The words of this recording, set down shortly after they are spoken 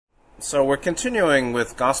So we're continuing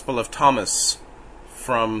with Gospel of Thomas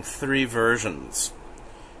from three versions.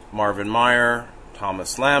 Marvin Meyer,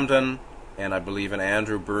 Thomas Lambdin, and I believe an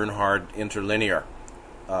Andrew Bernhard interlinear,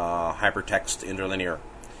 hypertext interlinear.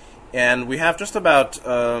 And we have just about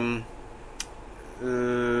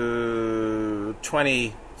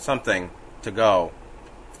 20-something to go,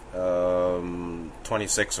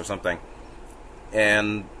 26 or something.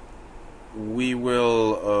 And we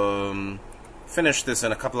will finish this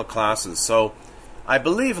in a couple of classes. So I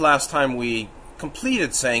believe last time we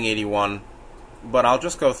completed saying 81, but I'll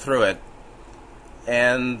just go through it.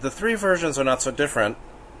 And the three versions are not so different,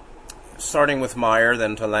 starting with Meyer,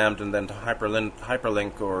 then to Lambdin, then to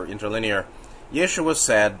hyperlink or interlinear. Yeshua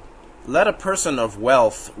said, "Let a person of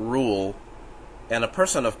wealth rule, and a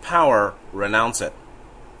person of power renounce it."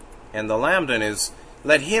 And the Lambdin is,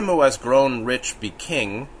 "Let him who has grown rich be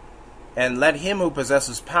king, and let him who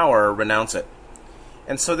possesses power renounce it."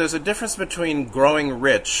 And so there's a difference between growing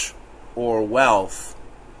rich or wealth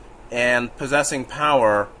and possessing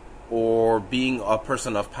power or being a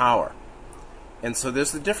person of power. And so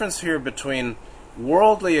there's the difference here between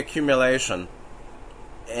worldly accumulation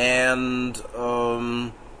and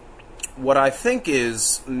what I think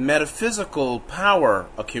is metaphysical power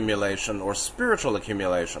accumulation or spiritual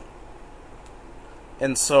accumulation.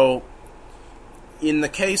 And so in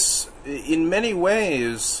many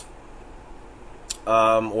ways,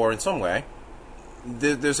 or in some way,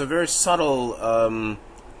 there's a very subtle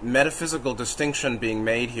metaphysical distinction being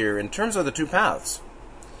made here in terms of the two paths.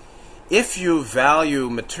 If you value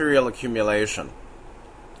material accumulation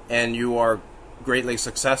and you are greatly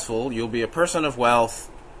successful, you'll be a person of wealth,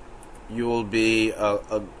 you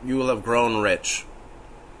will have grown rich.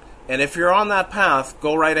 And if you're on that path,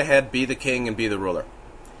 go right ahead, be the king and be the ruler.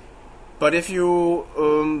 But if you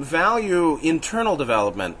value internal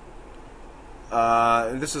development,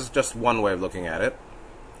 this is just one way of looking at it,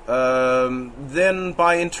 then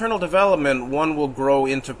by internal development one will grow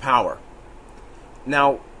into power.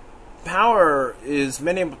 Now, power is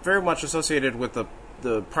very much associated with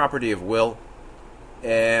the property of will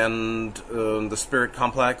and the spirit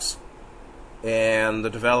complex and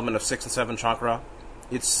the development of 6 and 7 chakra.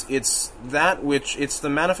 It's the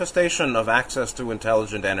manifestation of access to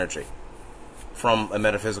intelligent energy from a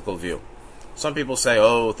metaphysical view. Some people say,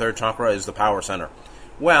 third chakra is the power center.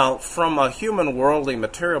 Well, from a human worldly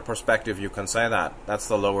material perspective, you can say that. That's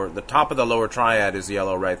the top of the lower triad is the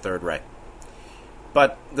yellow ray, third ray.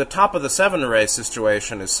 But the top of the 7 ray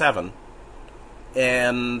situation is 7,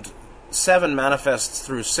 and 7 manifests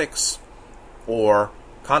through 6, or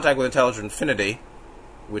contact with intelligent infinity,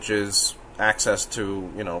 which is access to,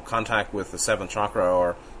 contact with the 7th chakra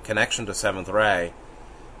or connection to 7th ray,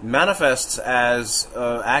 manifests as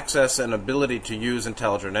access and ability to use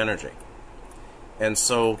intelligent energy. And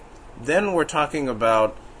so then we're talking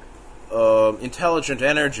about intelligent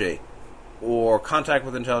energy or contact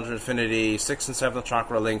with intelligent infinity, 6th and 7th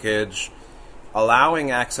chakra linkage, allowing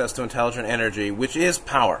access to intelligent energy, which is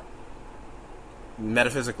power.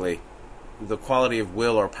 Metaphysically, the quality of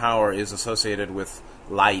will or power is associated with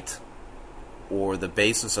light, or the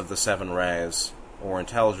basis of the 7 rays, or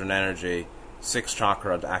intelligent energy, 6th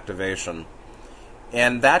chakra activation.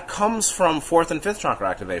 And that comes from 4th and 5th chakra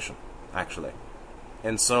activation, actually.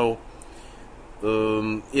 And so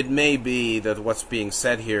it may be that what's being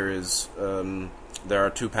said here is there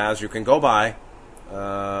are two paths you can go by,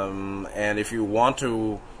 and if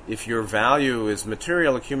your value is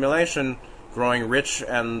material accumulation, growing rich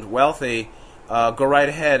and wealthy, go right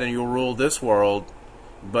ahead and you'll rule this world.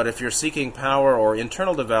 But if you're seeking power or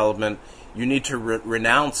internal development, you need to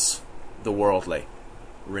renounce the worldly.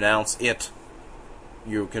 Renounce it.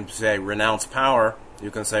 You can say renounce power.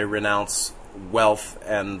 You can say renounce wealth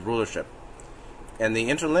and rulership. And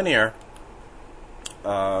the interlinear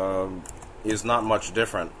is not much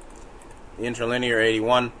different. The interlinear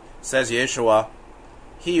 81 says Yeshua,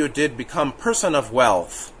 "He who did become person of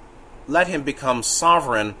wealth, let him become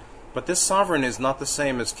sovereign," but this sovereign is not the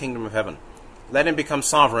same as kingdom of heaven. "Let him become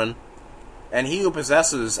sovereign, and he who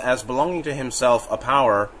possesses as belonging to himself a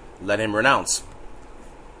power, let him renounce."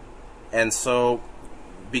 And so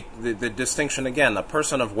the distinction again, a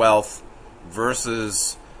person of wealth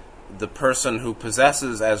versus the person who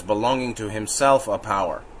possesses as belonging to himself a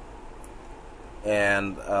power.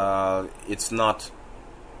 And it's not,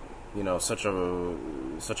 such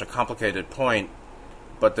a complicated point,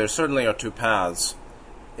 but there certainly are two paths,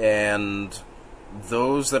 and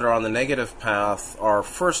those that are on the negative path are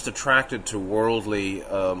first attracted to worldly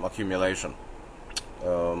accumulation,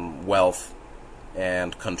 wealth,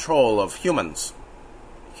 and control of humans,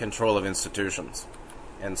 control of institutions.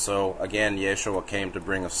 And so, again, Yeshua came to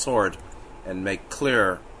bring a sword and make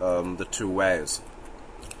clear the two ways.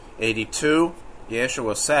 82,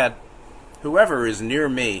 Yeshua said, "Whoever is near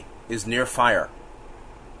me is near fire,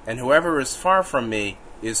 and whoever is far from me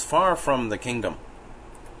is far from the kingdom."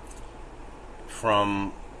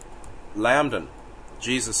 From Lambden,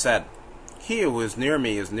 Jesus said, "He who is near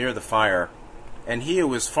me is near the fire, and he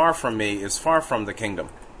who is far from me is far from the kingdom."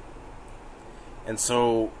 And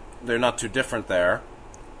so they're not too different there.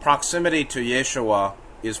 Proximity to Yeshua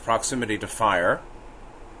is proximity to fire.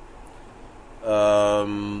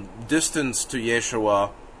 Distance to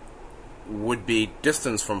Yeshua would be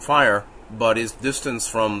distance from fire, but is distance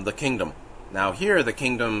from the kingdom. Now here the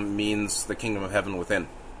kingdom means the kingdom of heaven within.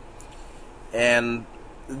 And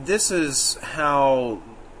this is how,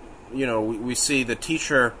 we see the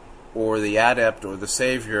teacher or the adept or the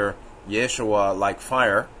savior, Yeshua, like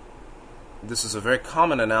fire. This is a very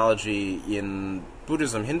common analogy in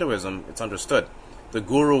Buddhism, Hinduism. It's understood. The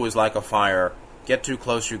guru is like a fire. Get too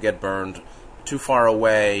close, you get burned. Too far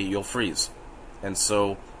away, you'll freeze. And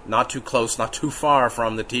so, not too close, not too far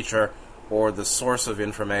from the teacher or the source of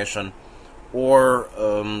information or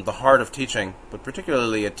the heart of teaching, but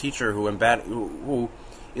particularly a teacher who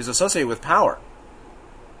is associated with power.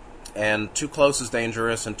 And too close is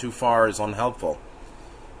dangerous and too far is unhelpful.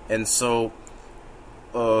 And so,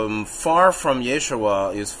 far from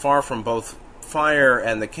Yeshua is far from both fire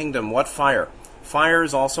and the kingdom. What fire? Fire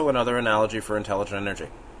is also another analogy for intelligent energy,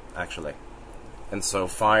 actually. And so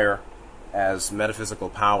fire as metaphysical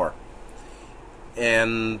power.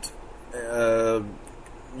 And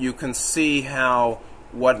you can see how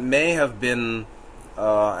what may have been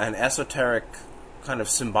an esoteric kind of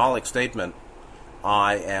symbolic statement,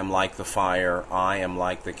 I am like the fire, I am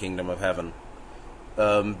like the kingdom of heaven,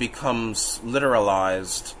 becomes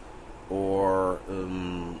literalized or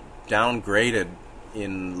downgraded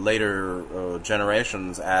in later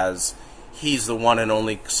generations as he's the one and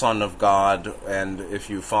only Son of God, and if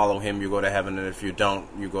you follow him you go to heaven, and if you don't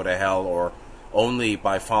you go to hell, or only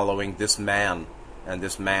by following this man and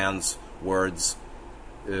this man's words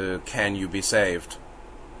can you be saved,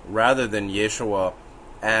 rather than Yeshua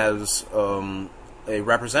as a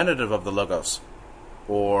representative of the Logos,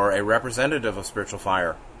 or a representative of spiritual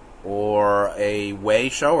fire, or a way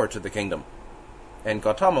shower to the kingdom. And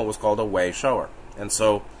Gautama was called a way shower. And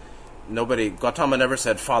so Gautama never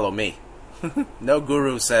said, follow me. No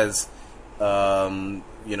guru says,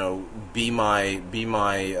 be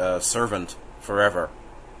my servant forever.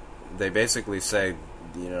 They basically say,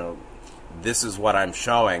 this is what I'm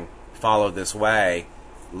showing, follow this way,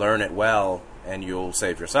 learn it well, and you'll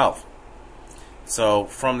save yourself. So,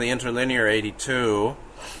 from the Interlinear 82,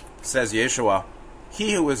 says Yeshua,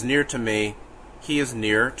 he who is near to me, he is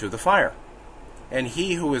near to the fire. And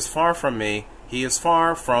he who is far from me, he is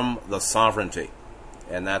far from the sovereignty.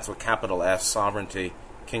 And that's what capital S, sovereignty,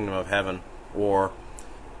 kingdom of heaven, or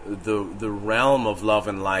the realm of love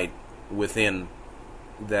and light within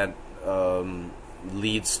that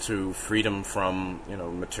leads to freedom from,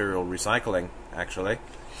 material recycling, actually.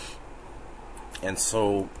 And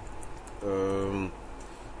so,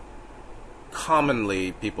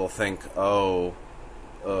 commonly people think,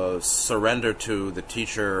 surrender to the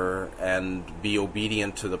teacher and be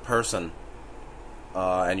obedient to the person,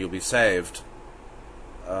 and you'll be saved.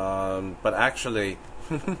 But actually,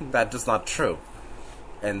 that is not true.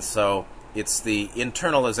 And so, it's the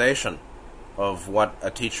internalization of what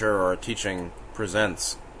a teacher or a teaching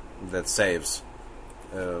presents that saves,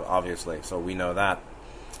 obviously. So we know that.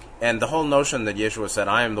 And the whole notion that Yeshua said,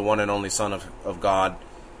 I am the one and only Son of God,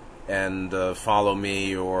 and follow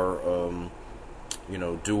me, or,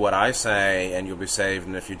 do what I say, and you'll be saved,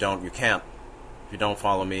 and if you don't, you can't. If you don't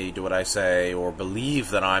follow me, do what I say, or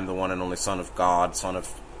believe that I'm the one and only Son of God, Son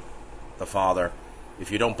of the Father.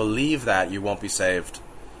 If you don't believe that, you won't be saved.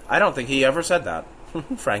 I don't think he ever said that,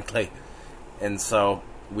 frankly. And so,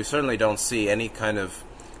 we certainly don't see any kind of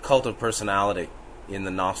cult of personality in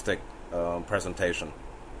the Gnostic presentation.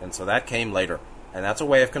 And so that came later. And that's a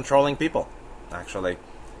way of controlling people, actually.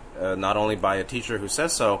 Not only by a teacher who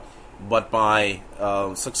says so, but by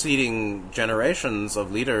succeeding generations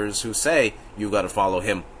of leaders who say, you got to follow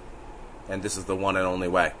him. And this is the one and only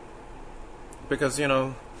way. Because,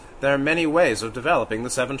 there are many ways of developing the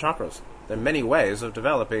 7 chakras. There are many ways of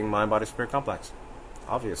developing mind-body-spirit complex,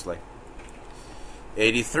 obviously.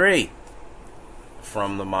 83,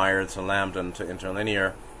 from the Meyer to Lambden to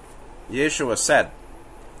Interlinear, Yeshua said,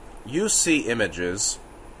 you see images,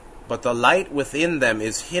 but the light within them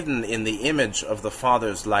is hidden in the image of the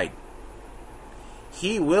Father's light.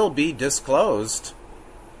 He will be disclosed,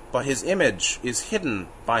 but his image is hidden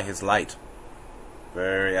by his light.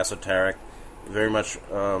 very esoteric, very much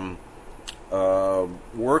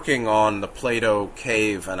working on the Plato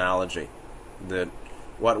cave analogy, that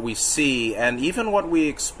what we see and even what we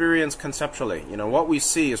experience conceptually, what we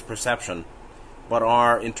see is perception, but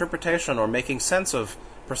our interpretation or making sense of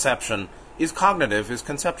perception is cognitive, is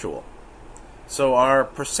conceptual. So our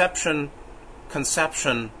perception,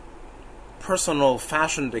 conception, personal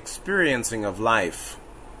fashioned experiencing of life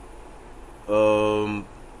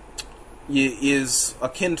is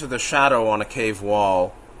akin to the shadow on a cave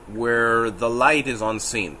wall where the light is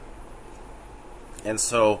unseen. And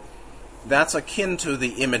so that's akin to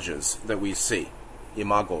the images that we see,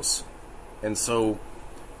 imagos. And so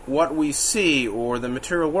what we see, or the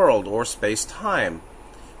material world, or space-time,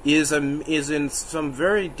 is in some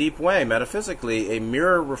very deep way, metaphysically, a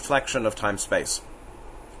mirror reflection of time-space.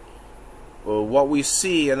 What we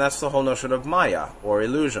see, and that's the whole notion of Maya, or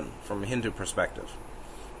illusion, from a Hindu perspective.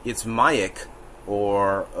 It's Mayic,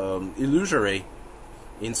 or illusory,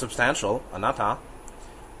 insubstantial, anatta,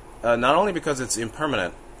 not only because it's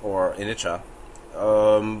impermanent, or anicca,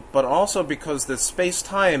 but also because the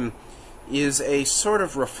space-time is a sort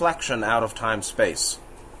of reflection out of time-space.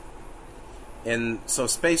 And so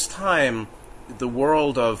space-time, the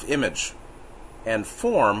world of image and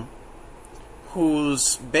form,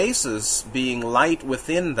 whose basis being light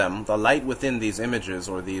within them, the light within these images,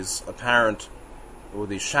 or these apparent, or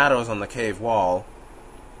these shadows on the cave wall,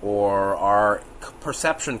 or our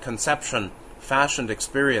perception, conception, fashioned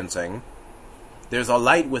experiencing, there's a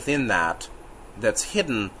light within that that's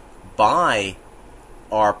hidden by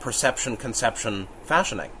our perception, conception,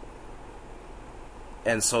 fashioning.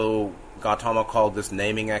 And so Gautama called this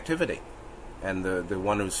naming activity. And the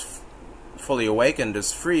one who's fully awakened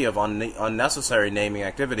is free of unnecessary naming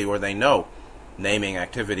activity, or they know naming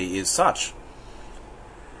activity is such.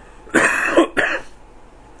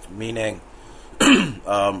 Meaning,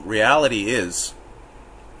 reality is,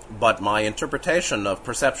 but my interpretation of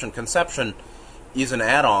perception, conception is an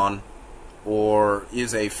add-on, or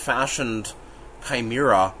is a fashioned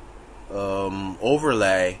chimera,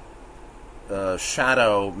 overlay,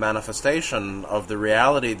 shadow manifestation of the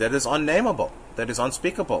reality that is unnameable, that is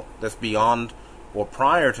unspeakable, that's beyond or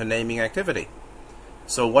prior to naming activity.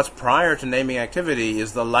 So what's prior to naming activity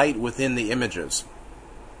is the light within the images.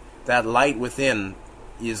 That light within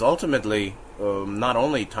is ultimately not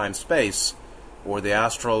only time-space, or the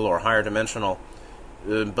astral or higher dimensional,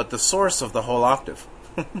 but the source of the whole octave.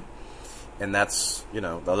 And that's, the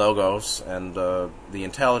logos and the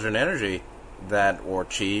intelligent energy that, or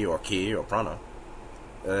chi, or ki, or prana,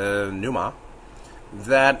 pneuma,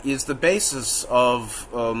 that is the basis of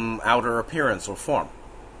outer appearance or form.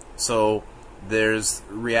 So there's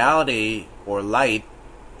reality or light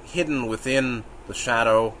hidden within the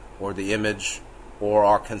shadow or the image or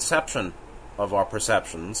our conception of our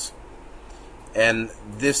perceptions, and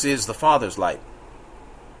this is the Father's light.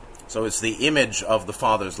 So it's the image of the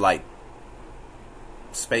Father's light.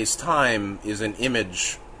 Space-time is an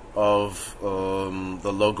image of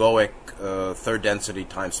the logoic third density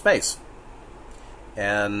time-space.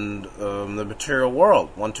 And the material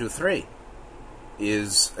world, 1, 2, 3,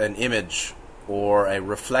 is an image or a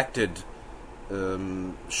reflected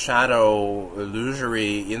shadow,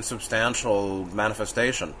 illusory, insubstantial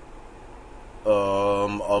manifestation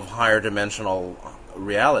of higher dimensional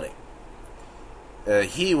reality.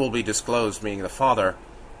 He will be disclosed, meaning the Father,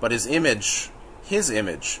 but his image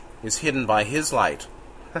is hidden by his light.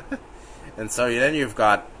 And so then you've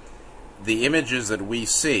got the images that we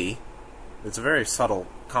see. It's a very subtle,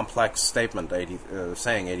 complex statement,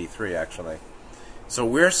 saying 83, actually. So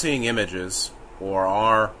we're seeing images, or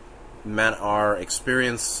our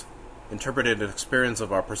experience, interpreted experience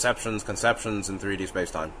of our perceptions, conceptions in 3D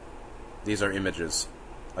space-time. These are images,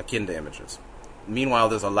 akin to images. Meanwhile,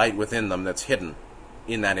 there's a light within them that's hidden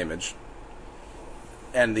in that image.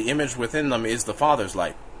 And the image within them is the Father's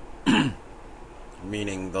light.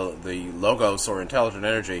 Meaning the logos, or intelligent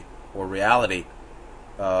energy, or reality,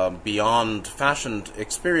 beyond fashioned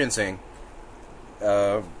experiencing.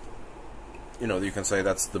 You can say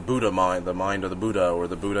that's the Buddha mind, the mind of the Buddha, or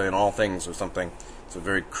the Buddha in all things, or something. It's a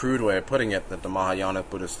very crude way of putting it that the Mahayana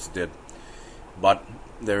Buddhists did. But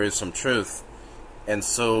there is some truth. And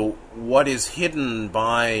so what is hidden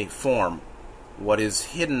by form, what is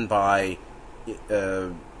hidden by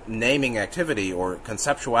naming activity, or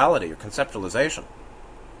conceptuality, or conceptualization,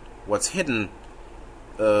 what's hidden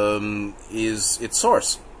is its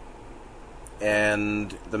source.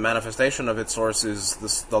 And the manifestation of its source is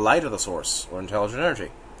the light of the source, or intelligent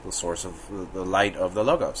energy. The source of the light of the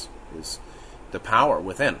logos is the power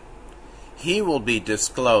within. He will be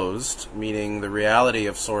disclosed, meaning the reality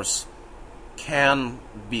of source can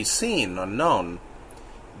be seen and known,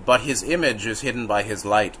 but his image is hidden by his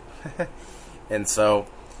light. And so,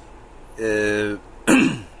 hidden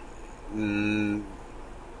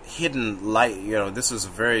light, this is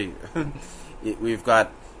very... we've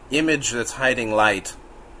got image that's hiding light,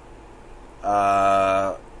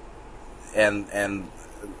 and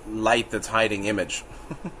light that's hiding image.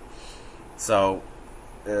 So,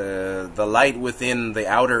 the light within the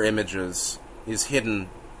outer images is hidden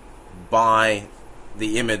by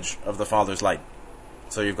the image of the Father's light.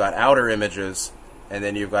 So you've got outer images, and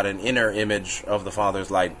then you've got an inner image of the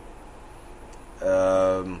Father's light.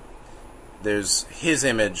 There's His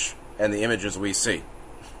image and the images we see.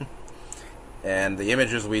 And the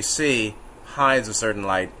images we see hides a certain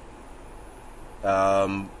light,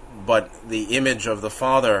 but the image of the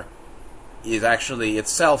Father is actually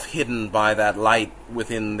itself hidden by that light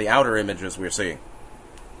within the outer images we're seeing.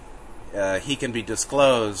 He can be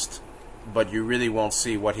disclosed, but you really won't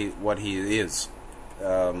see what he is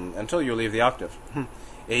until you leave the octave.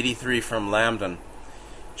 83 from Lambden.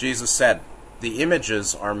 Jesus said, "The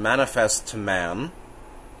images are manifest to man,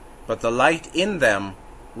 but the light in them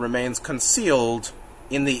remains concealed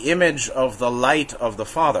in the image of the light of the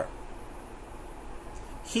Father.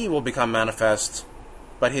 He will become manifest,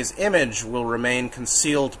 but his image will remain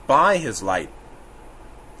concealed by his light."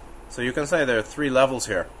 So you can say there are three levels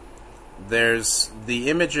here. There's the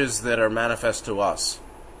images that are manifest to us.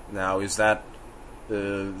 Now, is that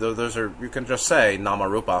those are, you can just say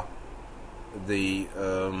Namarupa, the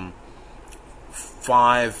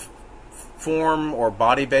 5 form or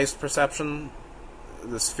body-based perception,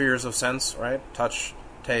 the spheres of sense, right? Touch,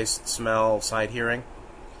 taste, smell, sight, hearing.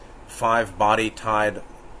 5 body-tied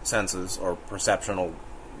senses or perceptional,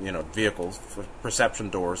 vehicles, perception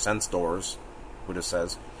doors, sense doors, Buddha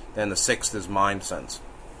says. Then the 6th is mind sense.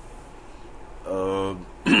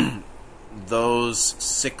 Those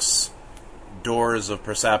 6 doors of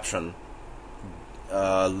perception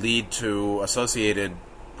lead to associated,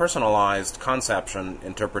 personalized conception,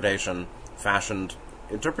 interpretation, fashioned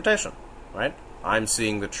interpretation, right? I'm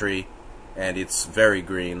seeing the tree, and it's very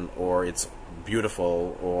green, or it's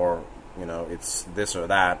beautiful, or, it's this or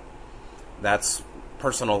that. That's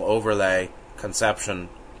personal overlay conception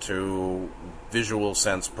to visual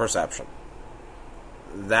sense perception.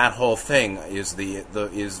 That whole thing is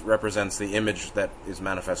represents the image that is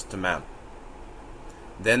manifest to man.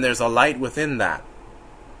 Then there's a light within that.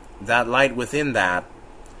 That light within that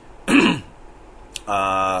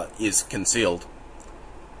is concealed.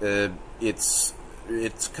 It's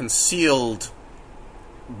concealed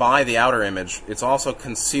by the outer image. It's also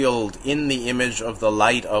concealed in the image of the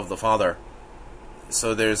light of the Father.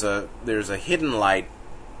 So there's a hidden light,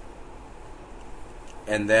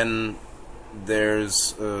 and then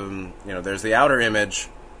there's there's the outer image.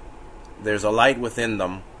 There's a light within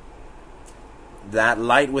them. That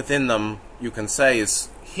light within them, you can say, is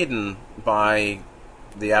hidden by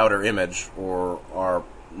the outer image, or our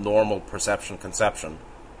normal perception conception.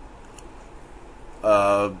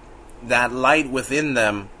 That light within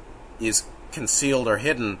them is concealed or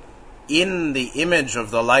hidden in the image of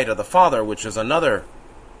the light of the Father, which is another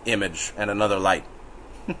image and another light.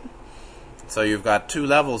 So you've got 2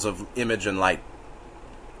 levels of image and light.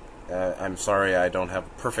 I'm sorry I don't have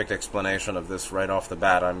a perfect explanation of this right off the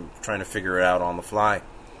bat. I'm trying to figure it out on the fly.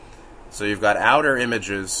 So you've got outer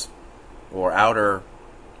images, or outer,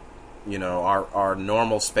 our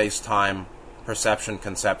normal space-time perception,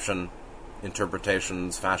 conception,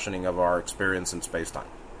 interpretations, fashioning of our experience in space-time.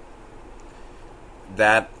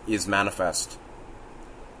 That is manifest.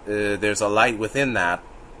 There's a light within that,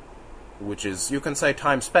 which is, you can say,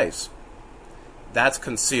 time-space. That's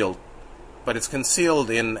concealed, but it's concealed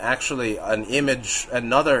in actually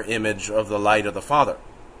another image of the light of the Father.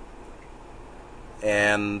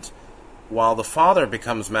 And while the Father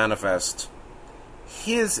becomes manifest,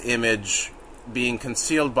 his image, being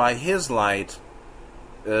concealed by his light,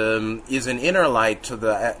 is an inner light to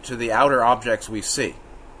the outer objects we see.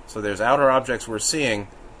 So there's outer objects we're seeing,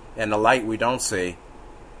 and a light we don't see.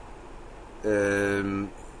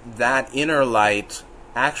 That inner light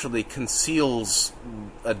actually conceals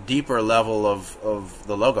a deeper level of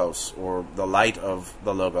the Logos, or the light of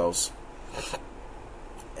the Logos.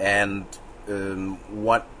 And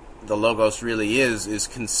what the Logos really is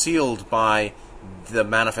concealed by the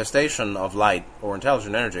manifestation of light, or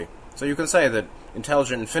intelligent energy. So you can say that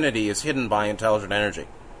intelligent infinity is hidden by intelligent energy,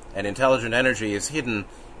 and intelligent energy is hidden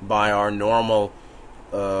by our normal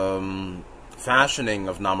fashioning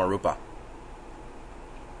of Namarupa.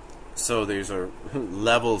 So these are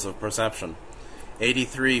levels of perception.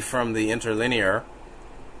 83 from the interlinear,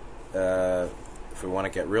 if we want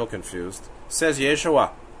to get real confused. Says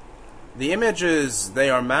Yeshua, the images, they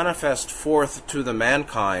are manifest forth to the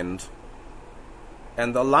mankind,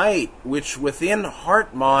 and the light which within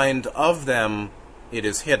heart mind of them it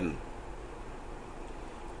is hidden.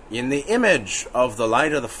 In the image of the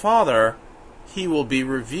light of the Father, he will be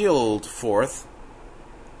revealed forth,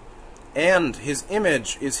 and his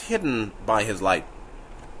image is hidden by his light.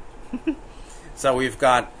 So we've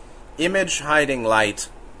got image hiding light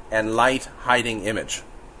and light hiding image.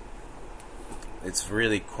 It's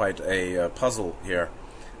really quite a puzzle here.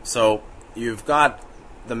 So you've got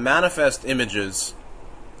the manifest images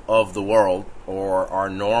of the world, or our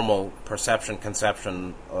normal perception,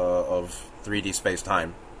 conception of 3D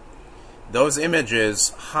space-time. Those images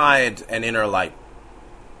hide an inner light.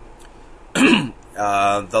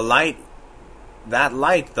 The light, that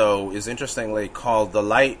light, though, is interestingly called the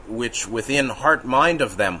light which within heart-mind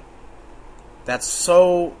of them. That's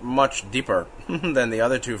so much deeper than the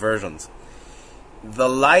other two versions. The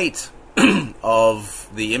light of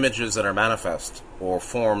the images that are manifest, or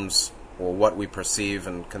forms, or what we perceive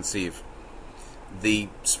and conceive, the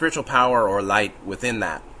spiritual power or light within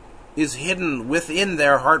that is hidden within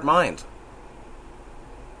their heart-mind.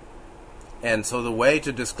 And so the way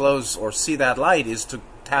to disclose or see that light is to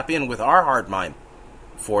tap in with our heart-mind,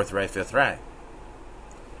 fourth ray, fifth ray.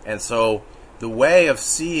 And so the way of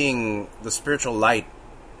seeing the spiritual light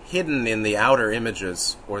hidden in the outer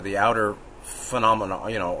images, or the outer phenomena,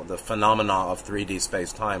 the phenomena of 3D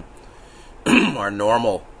space-time, are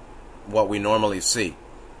normal, what we normally see.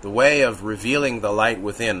 The way of revealing the light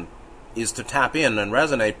within is to tap in and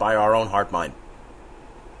resonate by our own heart-mind.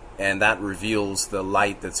 And that reveals the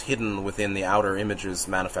light that's hidden within the outer images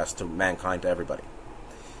manifest to mankind, to everybody.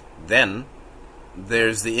 Then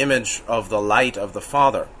there's the image of the light of the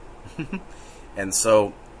Father. And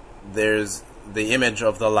so there's the image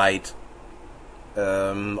of the light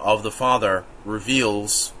of the Father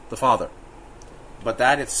reveals the Father. But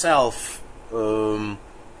that itself,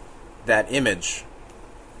 that image,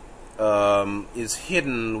 is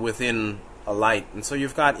hidden within a light. And so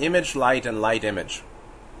you've got image, light, and light, image.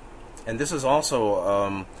 And this is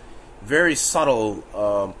also very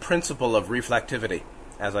subtle principle of reflectivity,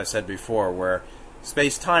 as I said before, where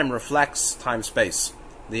space-time reflects time-space.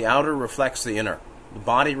 The outer reflects the inner. The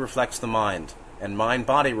body reflects the mind. And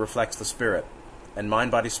mind-body reflects the spirit. And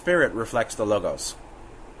mind-body-spirit reflects the logos.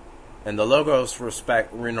 And the logos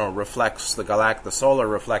reflects the galactic. The solar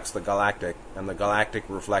reflects the galactic. And the galactic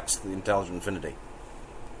reflects the intelligent infinity.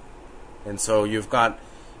 And so you've got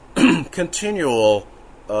continual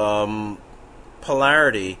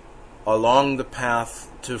polarity along the path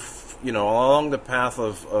to, along the path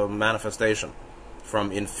of manifestation,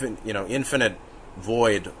 from infinite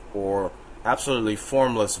void, or absolutely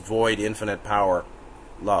formless void, infinite power,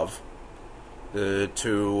 love,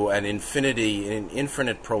 to an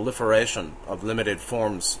infinite proliferation of limited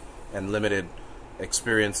forms and limited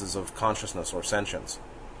experiences of consciousness or sentience.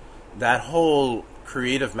 That whole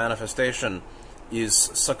creative manifestation is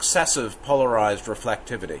successive polarized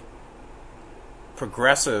reflectivity,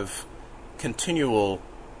 progressive, continual,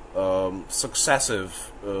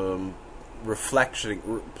 successive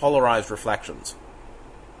polarized reflections.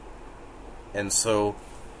 And so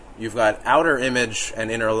you've got outer image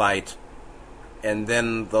and inner light, and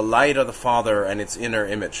then the light of the Father and its inner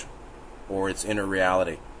image, or its inner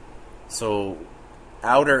reality. So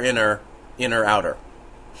outer, inner, inner, outer,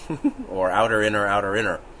 or outer,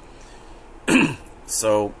 inner.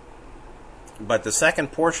 So, but the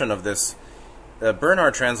second portion of this,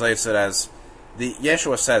 Bernard translates it as,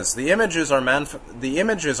 Yeshua says, the images are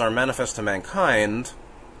manifest to mankind,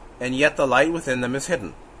 and yet the light within them is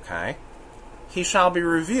hidden. Okay? He shall be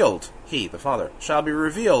revealed, he, the Father, shall be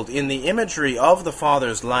revealed in the imagery of the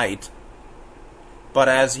Father's light, but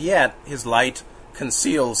as yet his light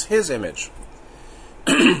conceals his image.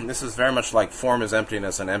 This is very much like form is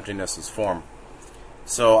emptiness and emptiness is form.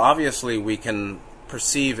 So obviously we can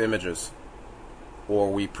perceive images, or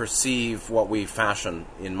we perceive what we fashion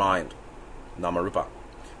in mind, Namarupa.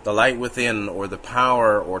 The light within, or the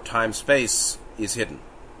power, or time-space, is hidden.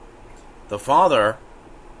 The Father,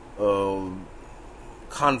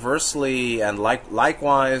 conversely and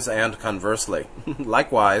likewise and conversely,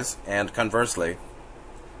 likewise and conversely,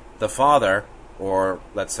 the Father, or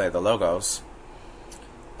let's say the Logos,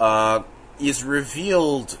 is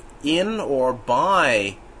revealed in or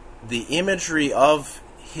by the imagery of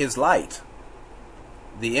his light.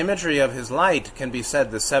 The imagery of his light can be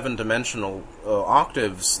said the 7-dimensional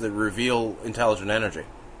octaves that reveal intelligent energy.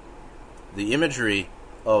 The imagery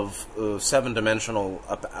of 7-dimensional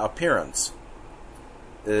appearance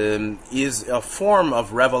is a form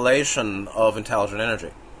of revelation of intelligent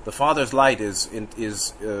energy. The Father's light is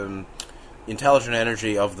intelligent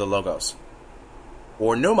energy of the Logos,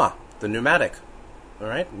 or pneuma, the pneumatic. All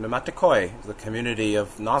right, pneumatikoi, the community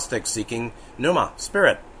of Gnostics seeking pneuma,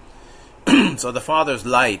 spirit. So the Father's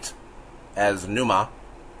light as pneuma,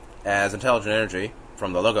 as intelligent energy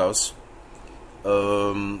from the Logos,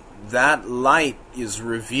 that light is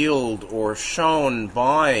revealed or shown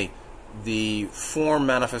by the form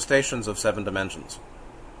manifestations of 7 dimensions.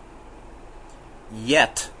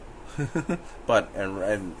 Yet, but,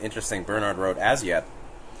 and interesting, Bernard wrote, as yet,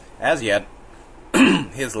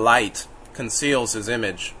 his light conceals his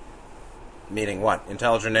image, meaning what?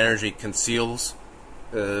 Intelligent energy conceals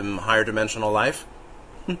higher dimensional life?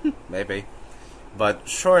 Maybe. But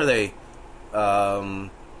surely,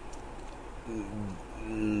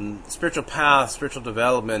 spiritual path, spiritual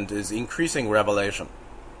development is increasing revelation,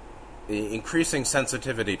 increasing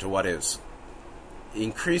sensitivity to what is,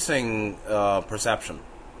 increasing perception,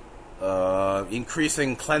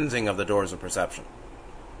 increasing cleansing of the doors of perception.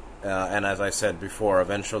 And as I said before,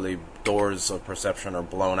 eventually doors of perception are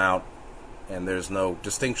blown out, and there's no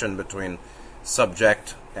distinction between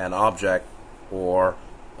subject and object, or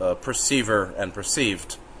perceiver and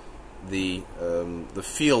perceived. The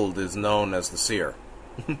field is known as the seer.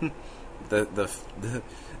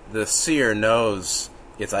 the seer knows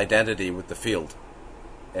its identity with the field,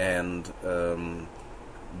 and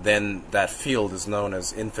then that field is known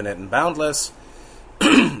as infinite and boundless,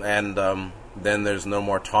 and then there's no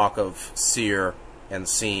more talk of seer and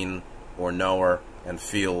seen, or knower and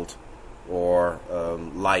field, or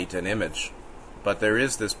light and image. But there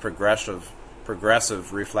is this progressive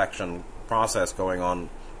reflection process going on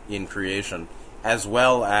in creation, as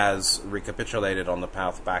well as recapitulated on the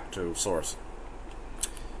path back to Source.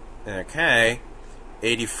 Okay,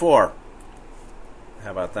 84.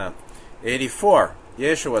 How about that? 84.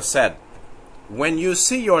 Yeshua said, "When you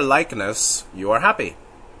see your likeness, you are happy.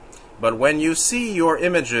 But when you see your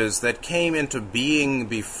images that came into being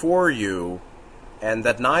before you, and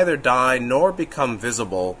that neither die nor become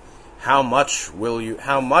visible, how much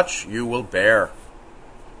you will bear."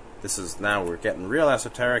 This is, now we're getting real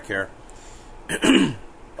esoteric here.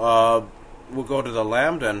 We'll go to the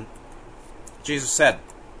Lambden. Jesus said,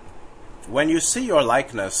 "When you see your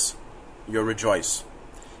likeness, you rejoice.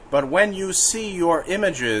 But when you see your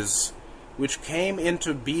images, which came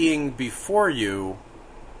into being before you,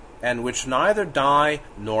 and which neither die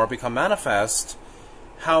nor become manifest,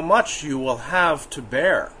 how much you will have to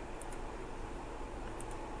bear."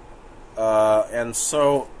 And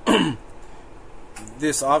so,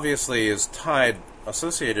 this obviously is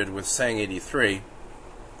associated with saying 83.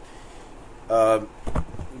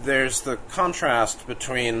 There's the contrast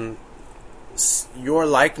between your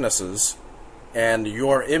likenesses and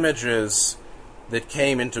your images that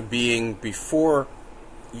came into being before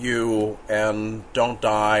you and don't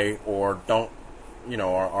die, or don't,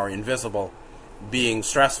 are invisible, being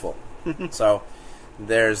stressful. So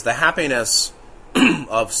there's the happiness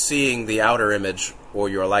of seeing the outer image or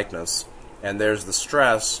your likeness, and there's the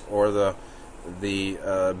stress or the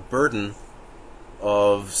burden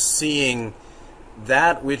of seeing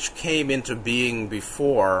that which came into being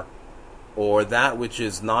before, or that which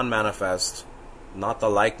is non-manifest, not the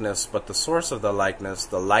likeness, but the source of the likeness,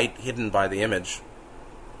 the light hidden by the image,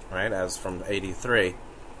 right? As from 83,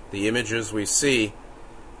 the images we see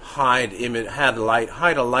hide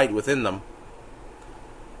a light within them,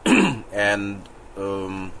 and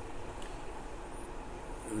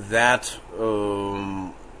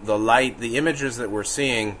the light, the images that we're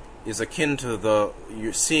seeing, is akin to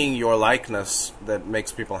seeing your likeness that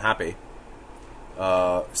makes people happy.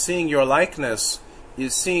 Seeing your likeness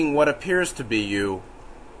is seeing what appears to be you,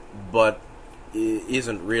 but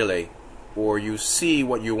isn't really. Or you see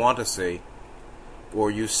what you want to see, or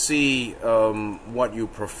you see what you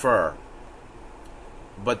prefer.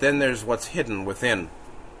 But then there's what's hidden within,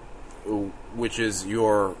 which is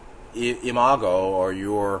your imago, or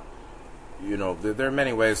your, there are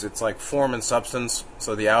many ways. It's like form and substance.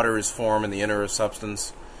 So the outer is form and the inner is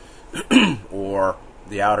substance. Or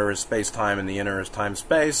the outer is space-time and the inner is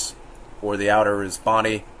time-space. Or the outer is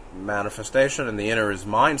body manifestation and the inner is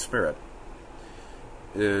mind-spirit.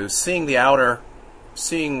 Seeing the outer,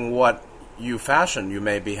 seeing what you fashion, you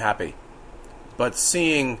may be happy. But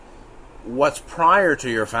seeing what's prior to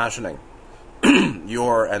your fashioning,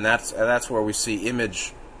 and that's where we see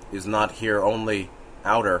image is not here only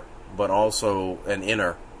outer, but also an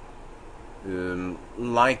inner.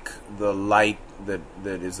 Like the light that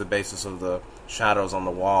is the basis of the shadows on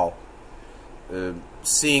the wall.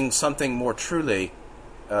 Seeing something more truly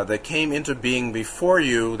that came into being before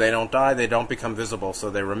you, they don't die, they don't become visible, so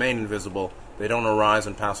they remain invisible, They don't arise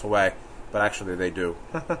and pass away, but actually they do,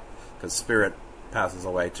 because spirit passes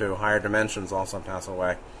away too. Higher dimensions also pass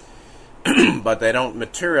away. But they don't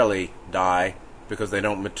materially die, because they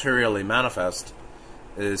don't materially manifest.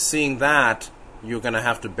 Seeing that, you're going to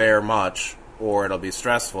have to bear much, or it'll be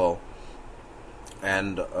stressful.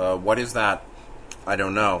 And what is that? I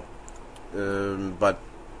don't know. But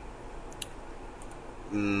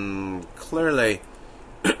clearly,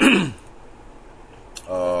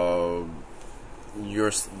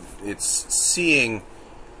 it's seeing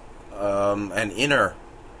an inner,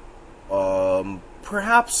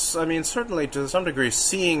 perhaps, I mean, certainly to some degree,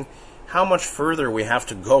 seeing how much further we have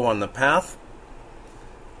to go on the path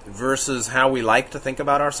versus how we like to think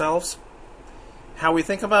about ourselves. How we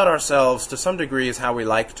think about ourselves, to some degree, is how we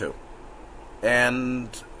like to. And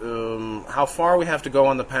how far we have to go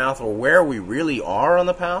on the path, or where we really are on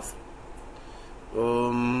the path,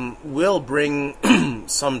 will bring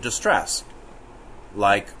some distress.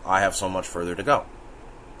 Like, I have so much further to go.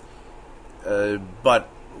 But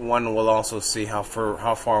one will also see how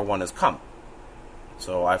far one has come.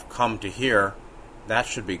 So I've come to here, that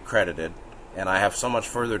should be credited, and I have so much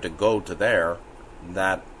further to go to there,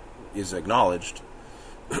 that is acknowledged.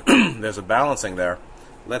 There's a balancing there.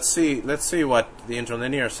 Let's see what the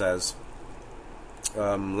interlinear says.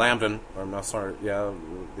 Lambden,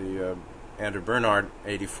 the Andrew Bernard,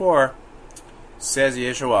 84, says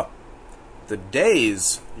Yeshua, the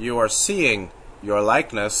days you are seeing your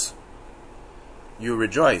likeness, you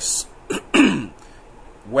rejoice.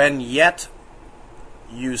 When yet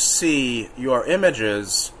you see your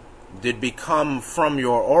images did become from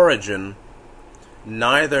your origin,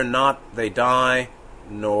 neither not they die,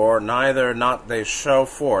 nor neither not they show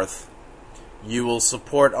forth, you will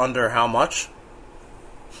support under how much?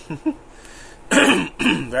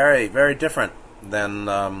 Very, very different than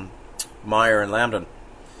Meyer and Lambden.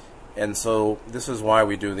 And so this is why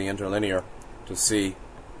we do the interlinear, to see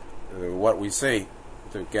what we see,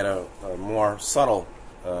 to get a more subtle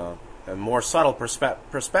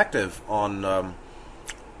perspective on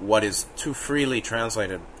what is too freely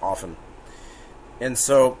translated often. And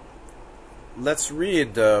so let's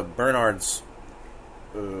read Bernard's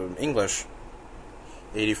English,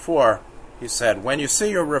 84. He said, when you see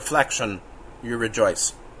your reflection, you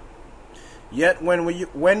rejoice. Yet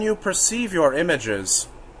when you perceive your images,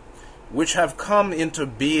 which have come into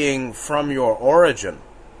being from your origin,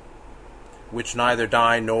 which neither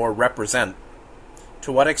die nor represent,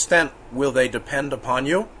 to what extent will they depend upon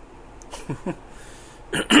you?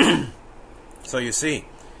 So you see,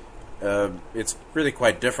 it's really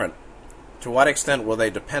quite different. To what extent will they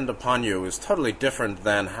depend upon you is totally different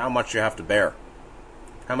than how much you have to bear.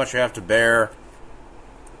 How much you have to bear,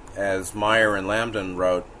 as Meyer and Lambden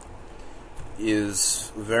wrote,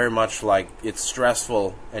 is very much like it's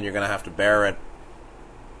stressful and you're going to have to bear it,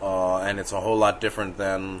 and it's a whole lot different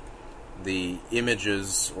than the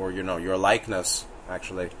images, or your likeness,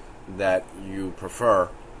 actually, that you prefer.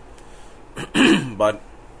 But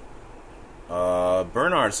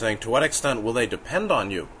Bernard's saying, to what extent will they depend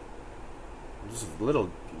on you? This is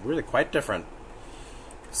really quite different.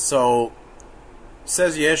 So,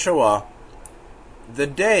 says Yeshua, the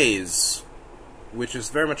days, which is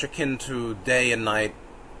very much akin to day and night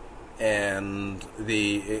and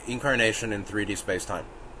the incarnation in 3D space-time.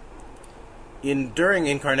 During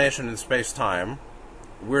incarnation in space-time,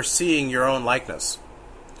 we're seeing your own likeness.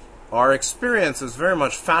 Our experience is very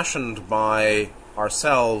much fashioned by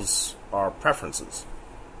ourselves, our preferences,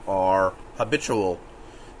 our habitual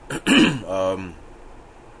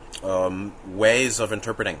ways of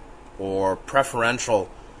interpreting, or preferential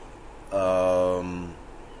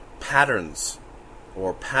patterns,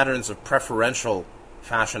 or patterns of preferential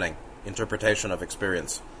fashioning, interpretation of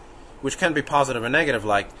experience, which can be positive and negative,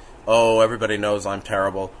 like, oh, everybody knows I'm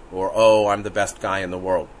terrible, or oh, I'm the best guy in the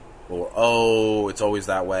world, or oh, it's always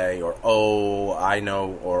that way, or oh, I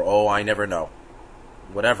know, or oh, I never know.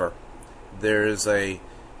 Whatever. There's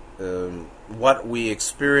what we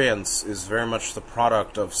experience is very much the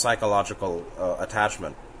product of psychological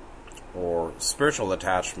attachment, or spiritual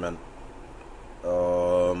attachment,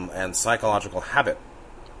 and psychological habit.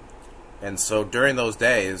 And so during those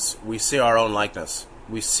days, we see our own likeness.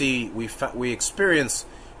 We experience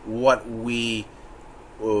what we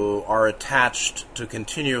are attached to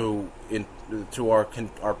continue to our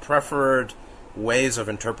preferred ways of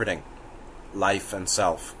interpreting life and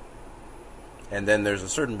self. And then there's a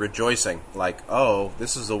certain rejoicing, like, oh,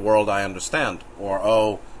 this is the world I understand, or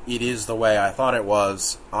oh, it is the way I thought it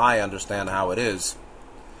was, I understand how it is.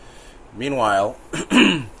 Meanwhile,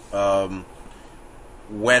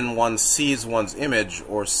 when one sees one's image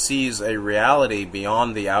or sees a reality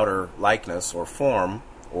beyond the outer likeness or form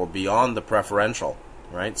or beyond the preferential,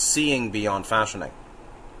 right? Seeing beyond fashioning.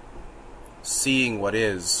 Seeing what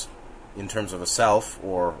is in terms of a self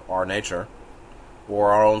or our nature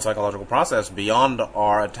or our own psychological process beyond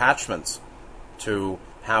our attachments to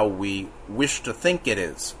how we wish to think it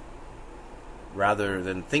is, rather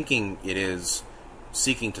than thinking it is,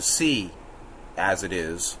 seeking to see as it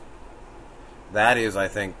is. That is, I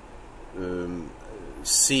think,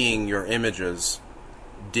 seeing your images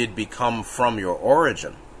did become from your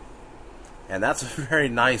origin. And that's a very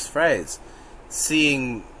nice phrase.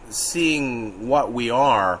 Seeing what we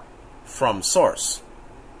are from source.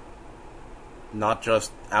 Not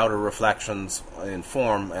just outer reflections in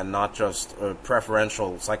form, and not just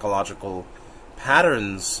preferential psychological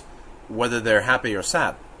patterns, whether they're happy or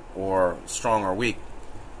sad, or strong or weak.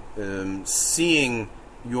 Seeing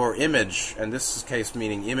your image, and this is case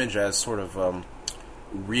meaning image as sort of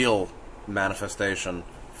real manifestation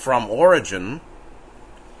from origin,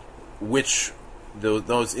 which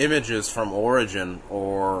those images from origin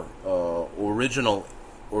or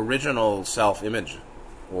original self-image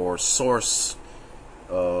or source,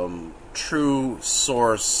 true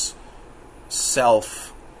source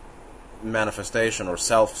self manifestation or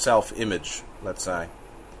self-image, let's say,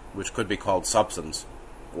 which could be called substance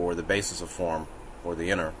or the basis of form or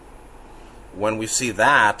the inner. When we see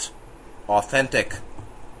that, authentic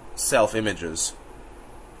self-images,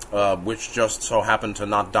 which just so happen to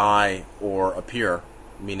not die or appear,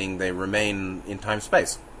 meaning they remain in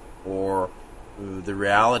time-space, or the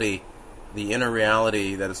reality, the inner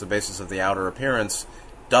reality that is the basis of the outer appearance,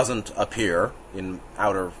 doesn't appear in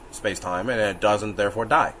outer space-time, and it doesn't therefore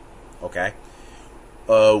die. Okay?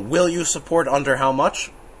 Will you support under how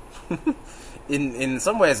much? In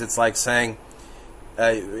some ways, it's like saying,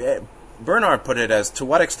 Bernard put it as, to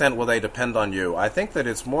what extent will they depend on you? I think that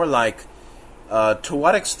it's more like, to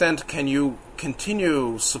what extent can you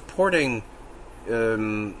continue supporting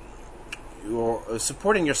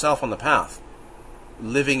supporting yourself on the path,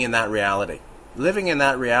 living in that reality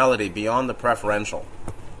beyond the preferential,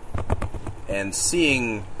 and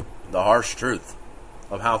seeing the harsh truth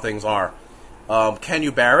of how things are. Can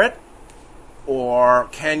you bear it, or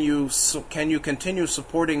can you continue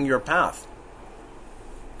supporting your path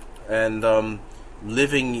and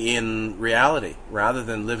living in reality rather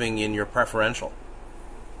than living in your preferential?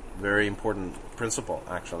 Very important principle,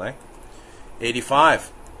 actually.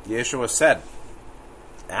 85. Yeshua said,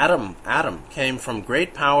 Adam came from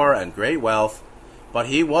great power and great wealth, but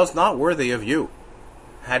he was not worthy of you.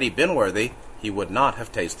 Had he been worthy, he would not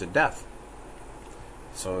have tasted death.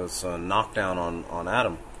 So it's a knockdown on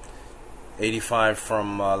Adam. 85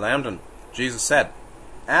 from Lambden. Jesus said,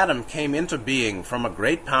 Adam came into being from a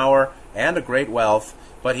great power and a great wealth,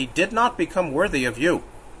 but he did not become worthy of you.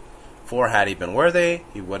 For had he been worthy,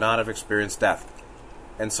 he would not have experienced death.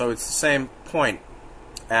 And so it's the same point.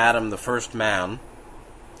 Adam, the first man,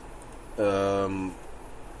 came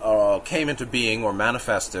into being or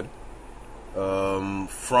manifested from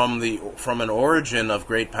an origin of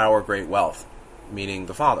great power, great wealth, meaning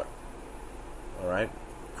the Father. All right,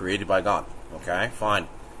 created by God. Okay, fine.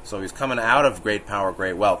 So he's coming out of great power,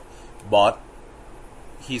 great wealth, but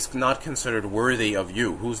he's not considered worthy of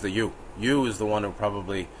you. Who's the you? You is the one who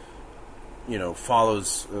probably,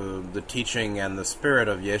 follows the teaching and the spirit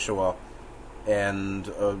of Yeshua, and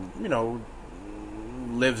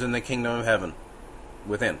lives in the kingdom of heaven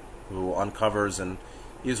within, who uncovers and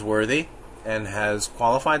is worthy and has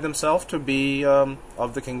qualified themselves to be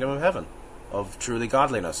of the kingdom of heaven, of truly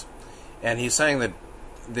godliness. And he's saying that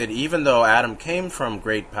even though Adam came from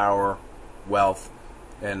great power, wealth,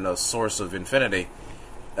 and a source of infinity,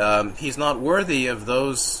 he's not worthy of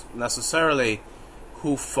those necessarily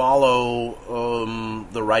who follow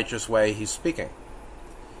the righteous way he's speaking.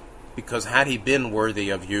 Because had he been worthy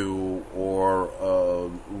of you or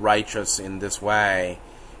righteous in this way,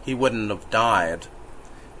 he wouldn't have died.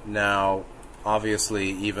 Now, obviously,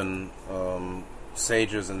 even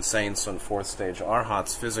sages and saints on fourth stage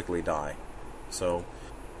arhats physically die. So,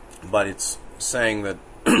 but it's saying that,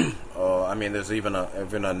 there's even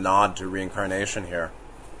a nod to reincarnation here,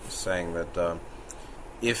 saying that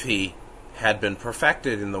if he had been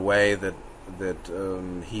perfected in the way that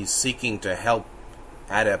he's seeking to help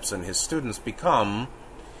adepts and his students become,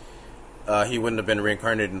 he wouldn't have been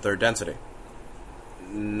reincarnated in third density.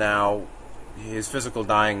 Now, his physical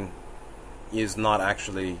dying is not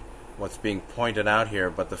actually what's being pointed out here,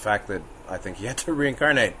 but the fact that I think he had to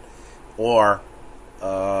reincarnate, or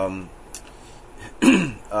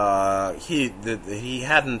he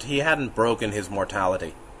hadn't broken his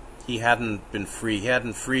mortality. He hadn't been free. He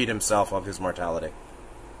hadn't freed himself of his mortality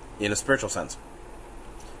in a spiritual sense.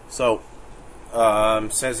 So,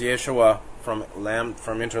 says Yeshua from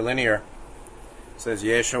Interlinear, says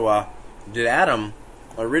Yeshua, did Adam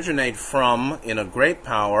originate from in a great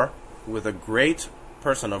power with a great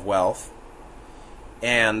person of wealth,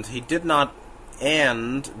 and did not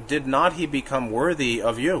he become worthy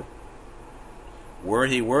of you? Were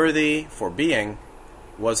he worthy for being,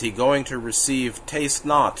 was he going to receive taste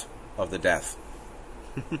not of the death?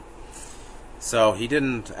 So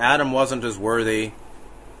Adam wasn't as worthy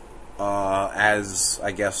as,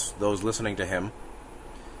 I guess, those listening to him,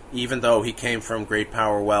 even though he came from great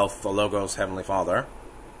power, wealth, the Logos, Heavenly Father.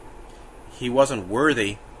 He wasn't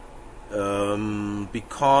worthy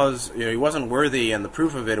because he wasn't worthy, and the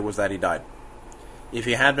proof of it was that he died. If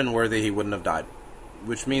he had been worthy, he wouldn't have died,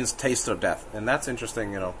 which means taste of death. And that's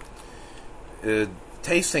interesting,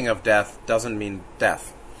 tasting of death doesn't mean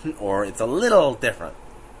death, or it's a little different.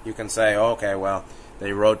 You can say, okay, well,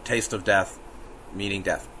 they wrote taste of death, meaning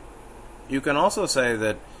death. You can also say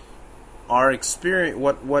that our experience,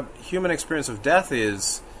 what human experience of death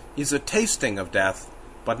is a tasting of death,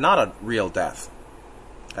 but not a real death.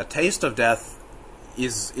 A taste of death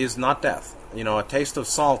is not death. A taste of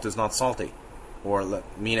salt is not salty, or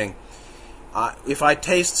meaning, if I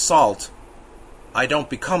taste salt, I don't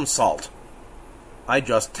become salt. I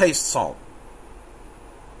just taste salt.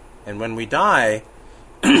 And when we die,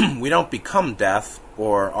 we don't become death,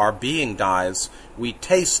 or our being dies. We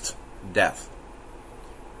taste death.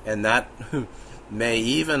 And that may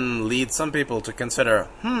even lead some people to consider,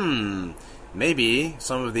 maybe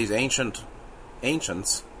some of these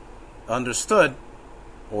ancients understood,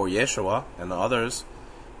 or Yeshua and the others,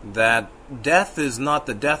 that death is not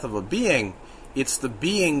the death of a being, it's the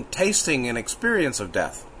being tasting an experience of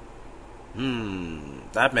death.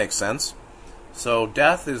 That makes sense. So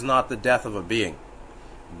death is not the death of a being.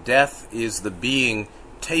 Death is the being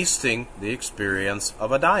tasting the experience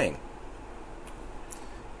of a dying.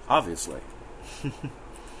 Obviously.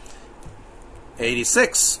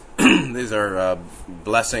 86. These are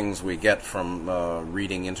blessings we get from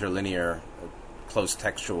reading interlinear, close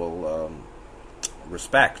textual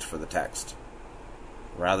respect for the text,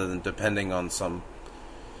 rather than depending on some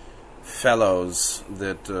fellows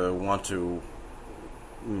that want to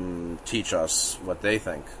teach us what they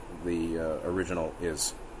think the original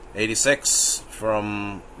is. 86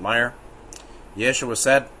 from Meyer. Yeshua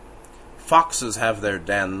said, foxes have their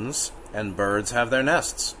dens, and birds have their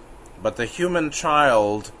nests, but the human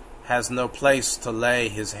child has no place to lay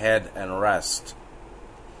his head and rest.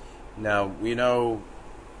 Now, we know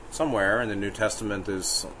somewhere in the New Testament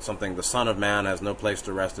is something, the Son of Man has no place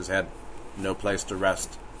to rest his head, no place to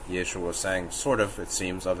rest, Yeshua was saying, sort of, it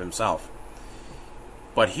seems, of himself.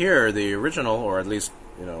 But here, the original, or at least,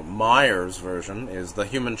 Meyer's version, is the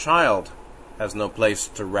human child has no place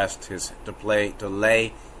to rest to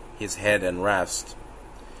lay his head and rest.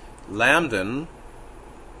 Lambden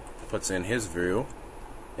puts in his view,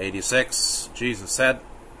 86, Jesus said,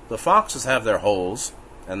 the foxes have their holes,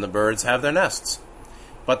 and the birds have their nests,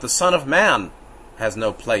 but the Son of Man has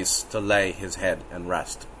no place to lay his head and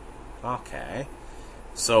rest. Okay.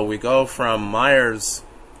 So we go from Meyer's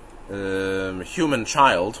human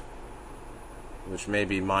child, which may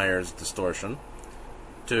be Meyer's distortion,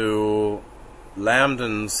 to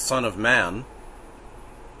Lambden's Son of Man,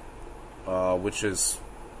 which is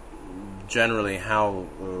generally how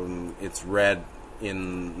it's read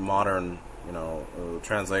in modern,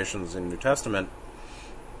 translations in New Testament.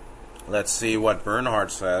 Let's see what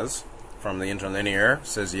Bernhard says from the Interlinear.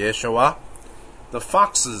 Says Yeshua, the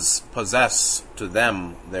foxes possess to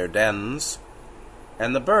them their dens,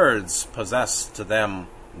 and the birds possess to them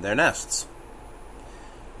their nests.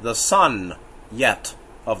 The Son, yet,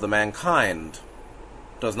 of the mankind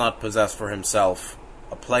does not possess for himself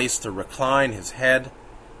a place to recline his head,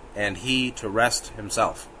 and he to rest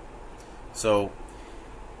himself. So,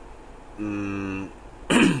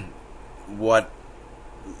 what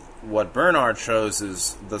Bernhard shows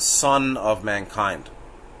is the Son of mankind.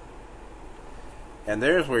 And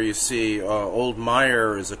there's where you see old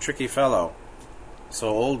Meyer is a tricky fellow. So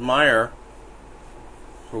old Meyer,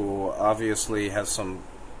 who obviously has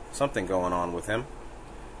something going on with him,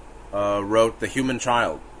 wrote The Human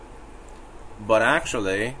Child. But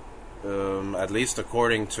actually, at least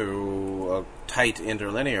according to a tight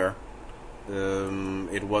interlinear,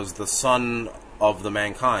 it was the Son of the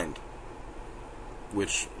mankind,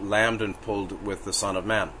 which Lambden pulled with the Son of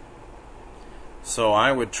Man. So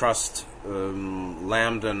I would trust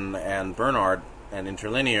Lambden and Bernhard and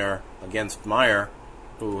interlinear against Meyer,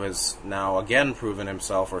 who has now again proven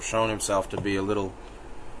himself or shown himself to be a little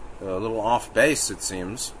a little off base, it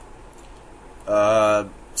seems.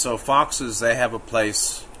 So foxes, they have a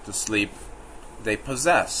place to sleep. They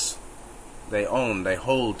possess, they own, they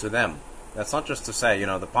hold to them. That's not just to say,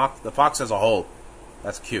 the fox has a hole.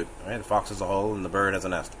 That's cute, right? The fox has a hole and the bird has a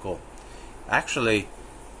nest. Cool. Actually,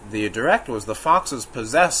 the direct was the foxes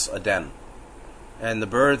possess a den, and the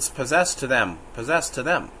birds possess to them.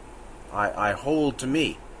 I hold to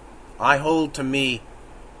me. I hold to me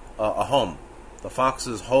a home. The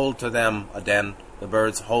foxes hold to them a den. The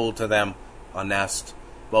birds hold to them a nest.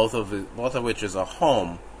 Both of which is a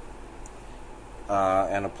home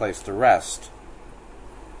and a place to rest.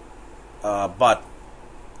 But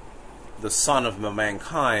the son of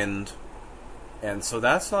mankind, and so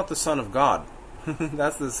that's not the son of God.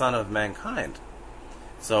 That's the son of mankind.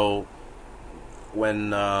 So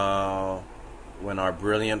when our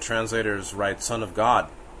brilliant translators write son of God,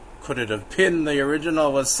 could it have been the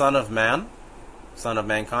original was son of man, son of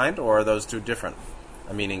mankind, or are those two different?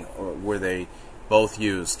 Meaning, or were they both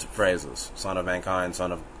used phrases, son of mankind,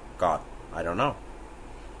 son of God? I don't know.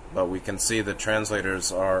 But we can see that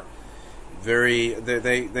translators are very,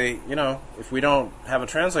 they if we don't have a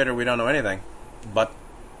translator, we don't know anything. But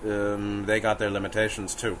they got their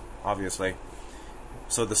limitations too, obviously.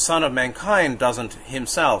 So the son of mankind doesn't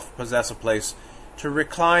himself possess a place to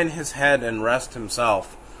recline his head and rest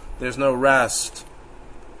himself. There's no rest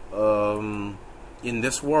in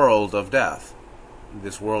this world of death,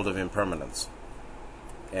 this world of impermanence.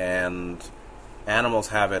 And animals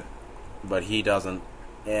have it, but he doesn't.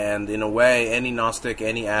 And in a way, any Gnostic,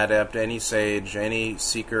 any adept, any sage, any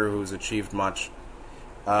seeker who's achieved much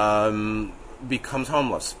becomes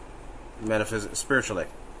homeless, spiritually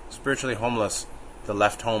homeless. The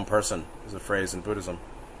left home person is a phrase in Buddhism.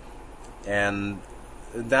 And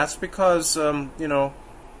that's because,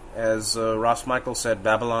 as Ross Michael said,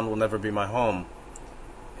 Babylon will never be my home.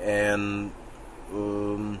 And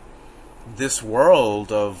this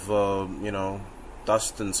world of,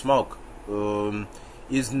 dust and smoke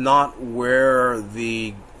is not where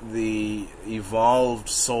the evolved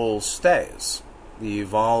soul stays. The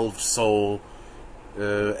evolved soul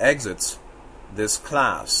exits this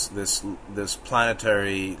class, this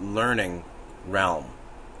planetary learning realm.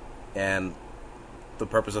 And the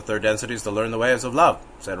purpose of third density is to learn the ways of love,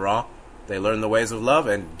 said Ra. They learn the ways of love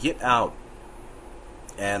and get out.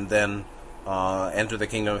 And then enter the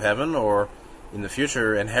kingdom of heaven, or in the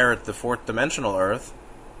future inherit the fourth dimensional earth,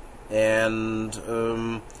 and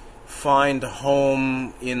find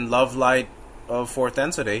home in love light of fourth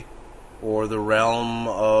density, or the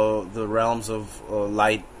realms of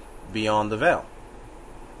light beyond the veil.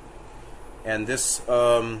 And this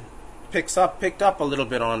picked up a little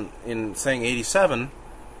bit in saying 87,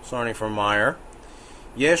 starting from Meyer.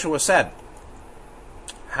 Yeshua said,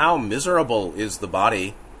 "How miserable is the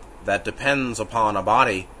body that depends upon a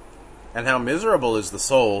body, and how miserable is the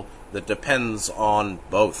soul that depends on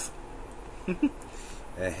both."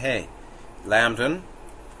 Hey, Lambton,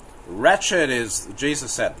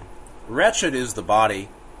 Jesus said, wretched is the body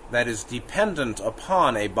that is dependent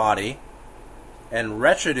upon a body, and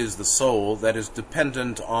wretched is the soul that is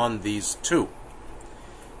dependent on these two.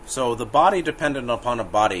 So the body dependent upon a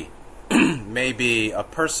body may be a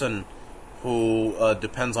person who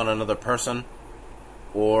depends on another person,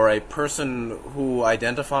 or a person who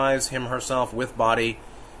identifies him herself with body,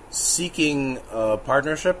 seeking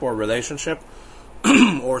partnership or relationship,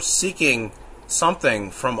 or seeking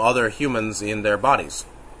something from other humans in their bodies,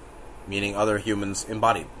 meaning other humans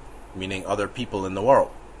embodied, meaning other people in the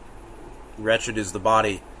world. Wretched is the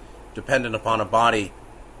body dependent upon a body,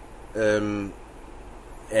 and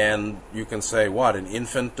you can say, what, an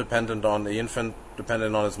infant dependent on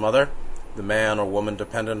his mother, the man or woman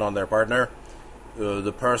dependent on their partner,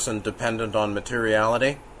 the person dependent on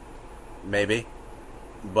materiality, maybe,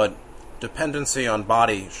 but dependency on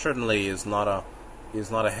body certainly is not a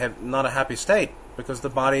happy state, because the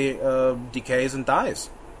body decays and dies.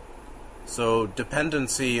 So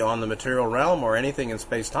dependency on the material realm or anything in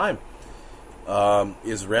space-time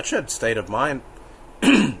is wretched state of mind.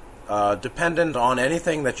 Dependent on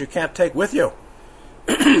anything that you can't take with you.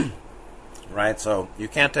 Right? So you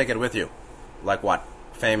can't take it with you. Like what?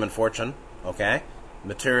 Fame and fortune, okay?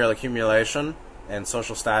 Material accumulation and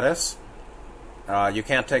social status. You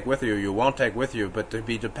can't take with you, you won't take with you, but to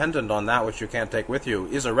be dependent on that which you can't take with you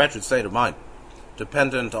is a wretched state of mind.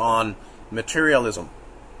 Dependent on materialism,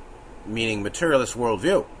 meaning materialist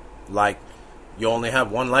worldview. Like, you only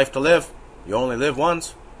have one life to live, you only live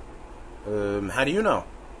once. How do you know?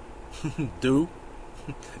 Do?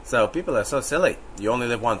 So people are so silly. You only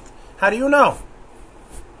live once. How do you know?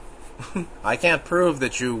 I can't prove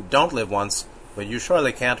that you don't live once, But you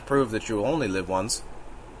surely can't prove that you only live once.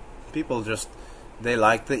 People just, they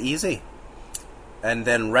like the easy. And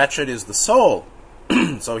then wretched is the soul.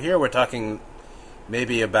 So here we're talking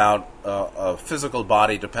maybe about a physical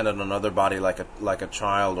body dependent on another body, like a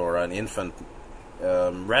child or an infant.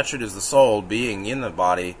 Wretched is the soul, being in the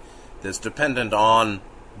body that's dependent on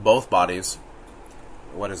both bodies.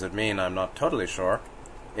 What does it mean? I'm not totally sure.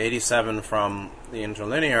 87 from the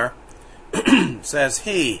Interlinear says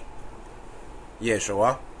he,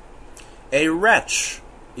 Yeshua, a wretch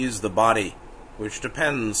is the body which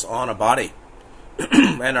depends on a body,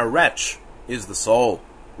 and a wretch is the soul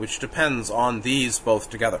which depends on these both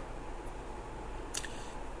together.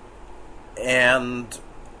 And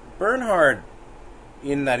Bernhard,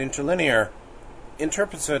 in that Interlinear,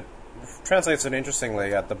 translates it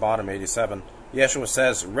interestingly at the bottom, 87. Yeshua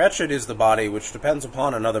says, wretched is the body which depends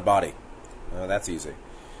upon another body. That's easy.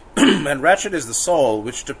 And wretched is the soul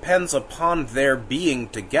which depends upon their being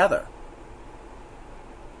together.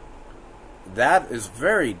 That is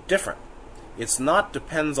very different. It's not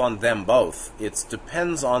depends on them both. It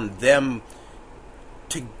depends on them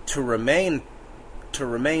to remain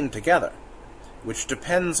together, which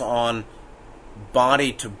depends on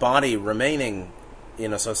body to body remaining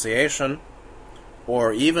in association,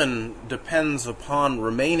 or even depends upon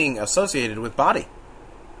remaining associated with body.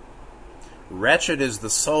 Wretched is the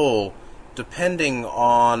soul depending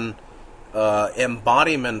on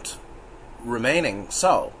embodiment remaining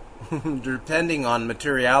so, depending on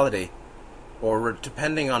materiality, or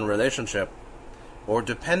depending on relationship, or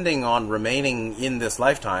depending on remaining in this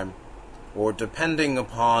lifetime, or depending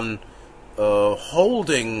upon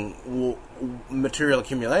holding material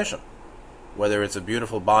accumulation, whether it's a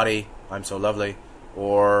beautiful body, I'm so lovely,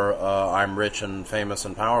 or I'm rich and famous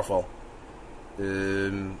and powerful.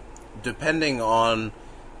 Depending on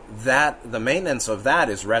that, the maintenance of that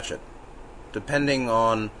is wretched. Depending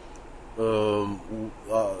on a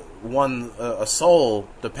soul,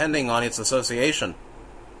 depending on its association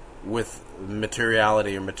with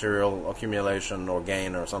materiality or material accumulation or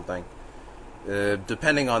gain or something,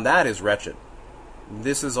 depending on that is wretched.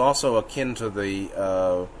 This is also akin to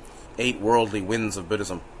the 8 worldly winds of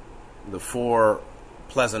Buddhism, the 4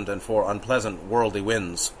 pleasant and 4 unpleasant worldly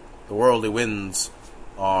winds. The worldly winds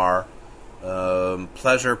are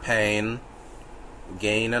pleasure, pain,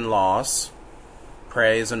 gain and loss,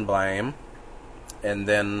 praise and blame, and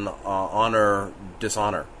then honor,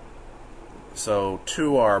 dishonor. So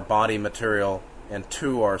 2 are body material and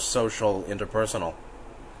 2 are social, interpersonal.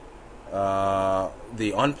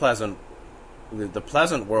 The unpleasant, the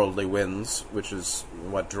pleasant worldly winds, which is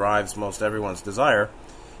what drives most everyone's desire,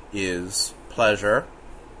 is pleasure,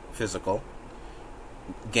 physical,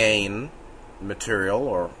 gain, material,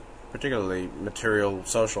 or particularly material,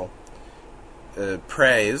 social,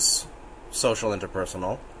 praise, social,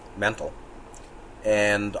 interpersonal, mental,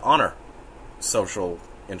 and honor, social,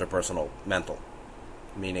 interpersonal, mental,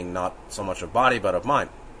 meaning not so much of body but of mind.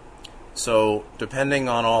 So depending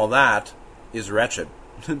on all that is wretched,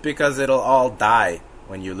 because it'll all die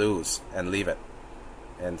when you lose and leave it.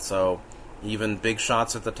 And so even big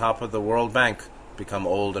shots at the top of the World Bank become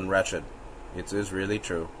old and wretched. It is really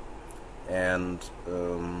true. And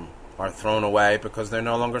are thrown away because they're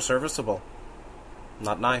no longer serviceable.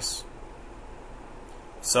 Not nice.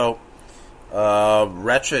 So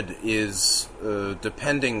wretched is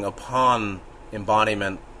depending upon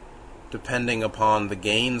embodiment, depending upon the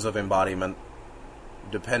gains of embodiment,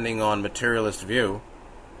 depending on materialist view,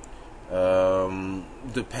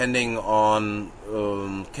 depending on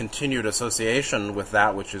continued association with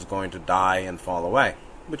that which is going to die and fall away,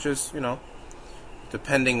 which is,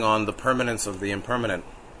 depending on the permanence of the impermanent,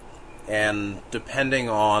 and depending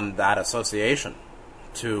on that association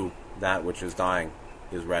to that which is dying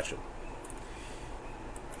is wretched.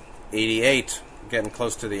 88, getting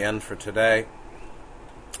close to the end for today.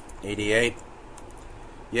 88.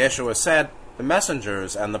 Yeshua said, the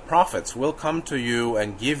messengers and the prophets will come to you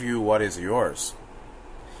and give you what is yours.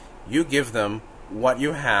 You give them what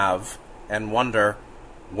you have and wonder,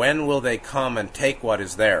 when will they come and take what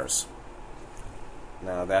is theirs?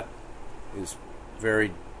 Now that is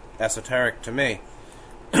very esoteric to me.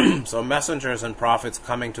 So messengers and prophets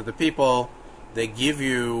coming to the people, they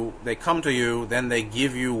come to you, then they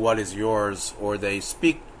give you what is yours, or they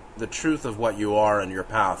speak the truth of what you are and your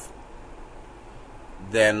path.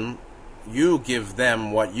 Then you give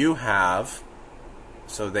them what you have,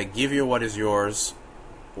 so they give you what is yours,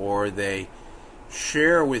 or they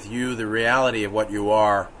share with you the reality of what you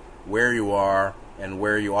are, and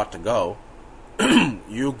where you ought to go.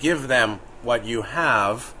 You give them what you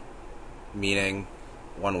have, meaning,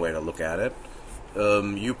 one way to look at it,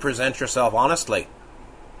 you present yourself honestly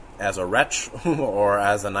as a wretch or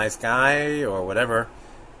as a nice guy or whatever.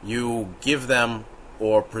 You give them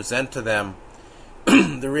or present to them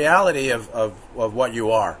the reality of what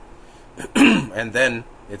you are. And then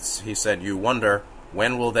he said, you wonder,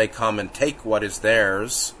 when will they come and take what is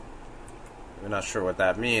theirs? We're not sure what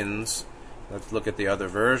that means. Let's look at the other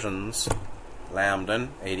versions. Lambden,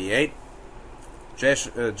 88.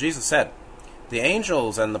 Jesus said, the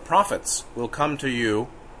angels and the prophets will come to you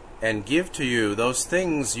and give to you those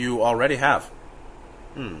things you already have.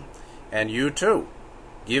 And you too,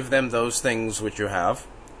 give them those things which you have,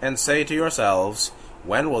 and say to yourselves,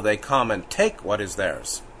 when will they come and take what is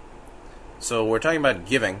theirs? So we're talking about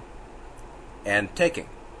giving and taking.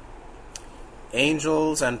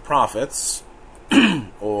 Angels and prophets,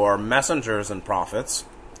 or messengers and prophets.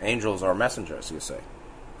 Angels are messengers, you say.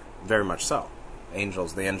 Very much so.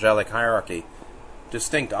 Angels, the angelic hierarchy,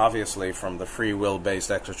 distinct obviously from the free will-based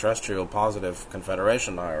extraterrestrial positive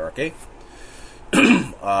confederation hierarchy,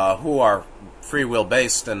 who are free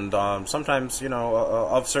will-based and sometimes,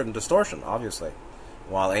 of certain distortion, obviously,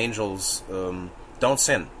 while angels don't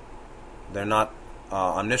sin. They're not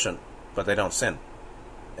omniscient, but they don't sin.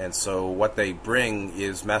 And so what they bring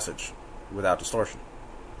is message without distortion,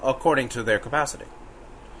 according to their capacity.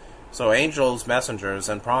 So angels, messengers,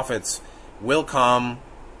 and prophets will come.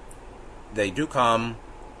 They do come.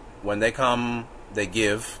 When they come, they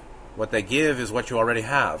give. What they give is what you already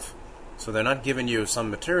have. So they're not giving you some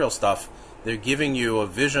material stuff. They're giving you a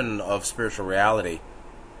vision of spiritual reality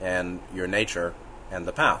and your nature and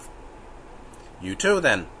the path. You too,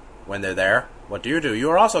 then, when they're there, what do? You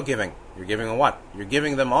are also giving. You're giving them what? You're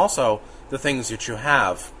giving them also the things that you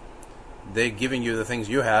have. They're giving you the things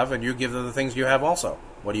you have, and you give them the things you have also.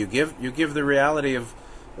 What do you give? You give the reality of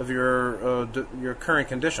your current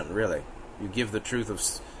condition, really. You give the truth of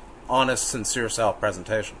honest, sincere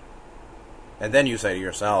self-presentation. And then you say to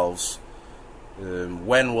yourselves,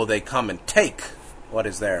 when will they come and take what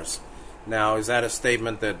is theirs? Now, is that a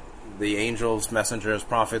statement that the angels, messengers,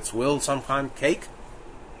 prophets will sometime take?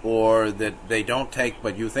 Or that they don't take,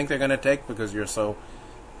 but you think they're going to take because you're so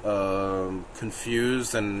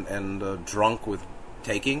confused and drunk with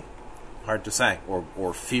taking? Hard to say.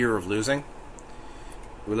 Or fear of losing.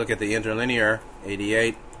 We look at the interlinear,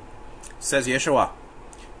 88. Says Yeshua,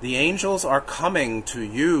 the angels are coming to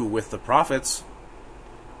you with the prophets,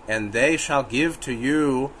 and they shall give to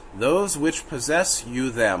you those which possess you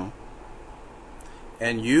them,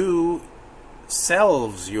 and you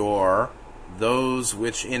selves those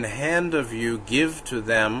which in hand of you give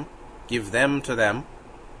them to them,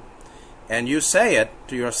 and you say it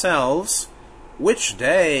to yourselves, which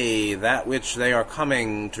day that which they are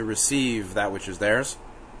coming to receive that which is theirs.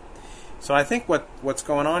 So I think what's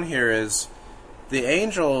going on here is the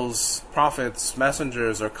angels, prophets,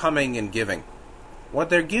 messengers are coming and giving.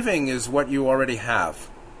 What they're giving is what you already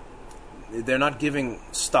have. They're not giving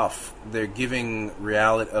stuff. They're giving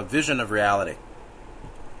reality, a vision of reality.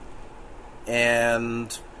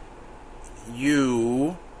 And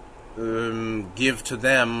you give to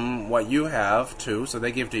them what you have too. So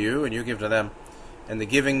they give to you and you give to them. And the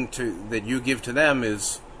giving that you give to them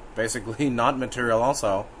is basically not material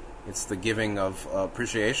also. It's the giving of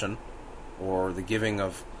appreciation, or the giving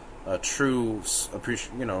of a true, sincere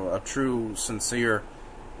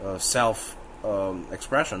self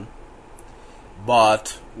expression.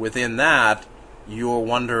 But within that, you're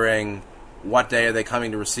wondering, what day are they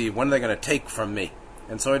coming to receive? When are they going to take from me?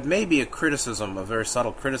 And so it may be a criticism, a very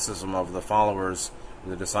subtle criticism of the followers,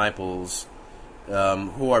 the disciples,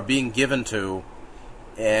 who are being given to,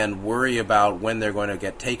 and worry about when they're going to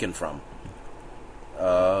get taken from.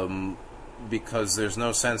 Because there's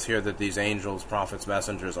no sense here that these angels, prophets,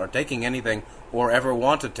 messengers are taking anything or ever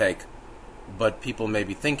want to take. But people may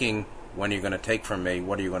be thinking, when are you going to take from me?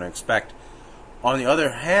 What are you going to expect? On the other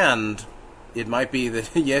hand, it might be that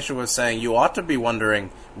Yeshua is saying, you ought to be wondering,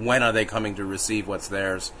 when are they coming to receive what's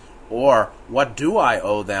theirs? Or, what do I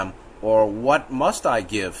owe them? Or, what must I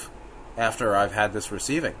give after I've had this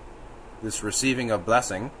receiving? This receiving of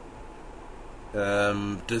blessing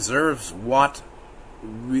deserves what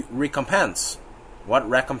recompense? What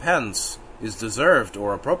recompense is deserved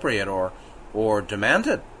or appropriate or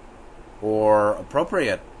demanded or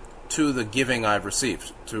appropriate to the giving I've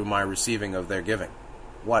received, to my receiving of their giving?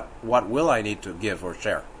 What will I need to give or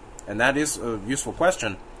share? And that is a useful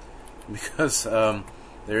question, because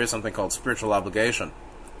there is something called spiritual obligation.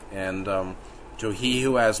 And to he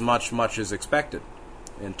who has much, much is expected.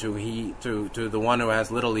 And to the one who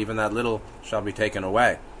has little, even that little shall be taken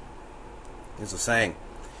away, is a saying.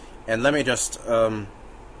 And let me just, I'll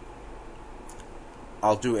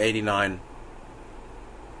do 89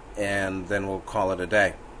 and then we'll call it a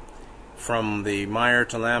day. From the Meyer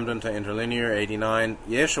to Lambden to Interlinear 89,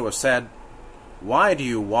 Yeshua said, "Why do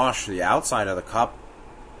you wash the outside of the cup?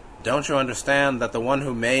 Don't you understand that the one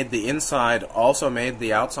who made the inside also made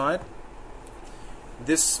the outside?"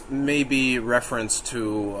 This may be reference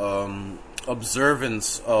to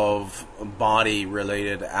observance of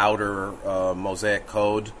body-related outer Mosaic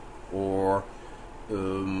code, or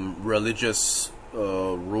religious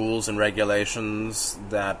rules and regulations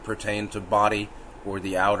that pertain to body or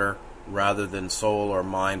the outer rather than soul or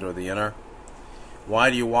mind or the inner. Why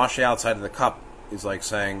do you wash the outside of the cup is like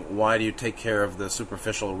saying, why do you take care of the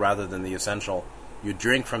superficial rather than the essential? You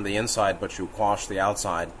drink from the inside, but you quash the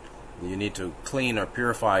outside. You need to clean or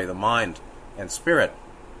purify the mind and spirit,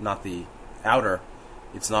 not the outer.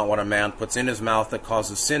 It's not what a man puts in his mouth that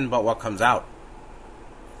causes sin, but what comes out.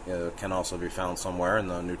 It can also be found somewhere in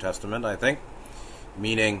the New Testament, I think.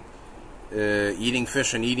 Meaning, eating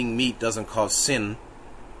fish and eating meat doesn't cause sin,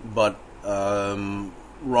 but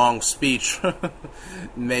wrong speech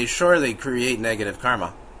may surely create negative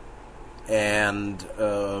karma. And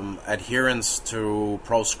adherence to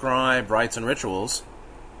proscribed rites and rituals,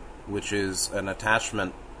 which is an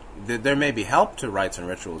attachment. There may be help to rites and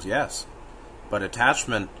rituals, yes, but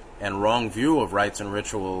attachment and wrong view of rites and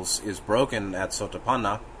rituals is broken at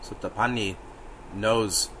Sotapanna. Sotapanni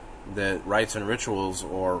knows that rites and rituals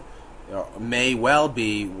may well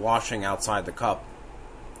be washing outside the cup,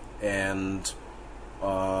 and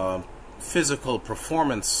physical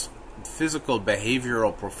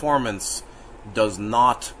behavioral performance does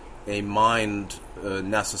not a mind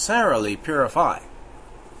necessarily purify.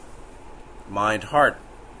 Mind-heart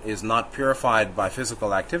is not purified by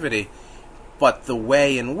physical activity, but the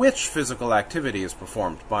way in which physical activity is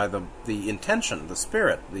performed, by the intention, the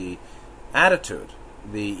spirit, the attitude,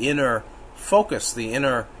 the inner focus, the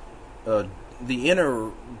inner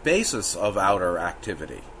basis of outer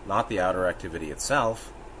activity, not the outer activity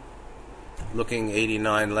itself. Looking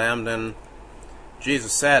 89 Lambden,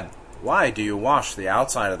 Jesus said, "Why do you wash the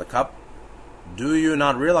outside of the cup? Do you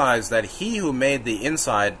not realize that he who made the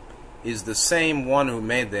inside is the same one who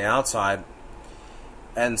made the outside?"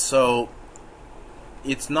 And so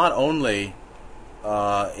it's not only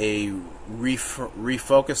a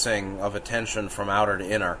refocusing of attention from outer to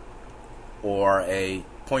inner, or a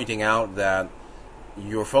pointing out that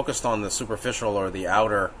you're focused on the superficial or the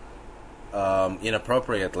outer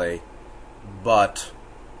inappropriately, but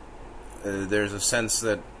there's a sense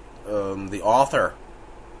that the author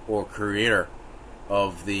or creator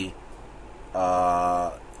of the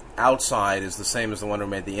outside is the same as the one who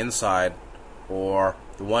made the inside, or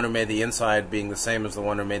the one who made the inside being the same as the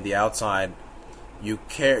one who made the outside.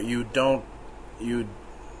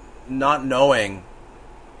 Not knowing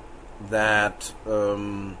that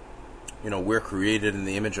we're created in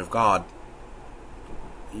the image of God,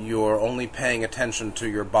 you're only paying attention to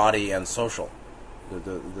your body and social,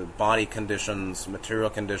 the body conditions,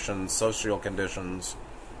 material conditions, social conditions,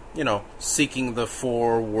 seeking the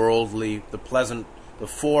four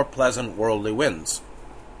pleasant worldly winds: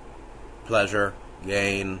 pleasure,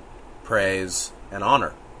 gain, praise, and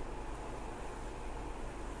honor.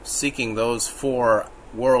 Seeking those four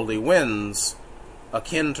worldly winds,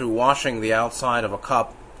 akin to washing the outside of a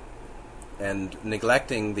cup and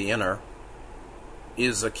neglecting the inner,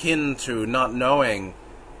 is akin to not knowing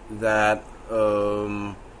that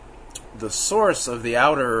the source of the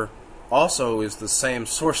outer also is the same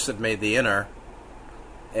source that made the inner.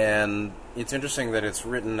 And it's interesting that it's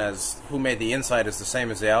written as who made the inside is the same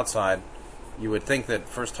as the outside. You would think that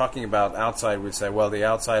first talking about outside, we'd say, well, the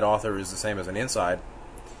outside author is the same as an inside.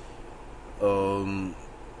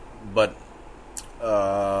 But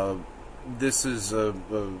this is a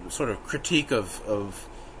sort of critique of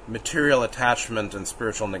material attachment and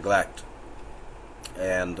spiritual neglect,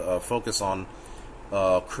 and focus on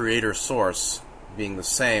creator source being the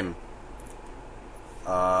same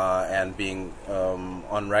and being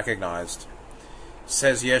unrecognized.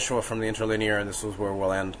 Says Yeshua from the Interlinear, and this is where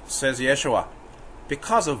we'll end. Says Yeshua,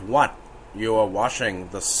 "Because of what you are washing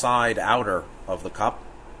the side outer of the cup?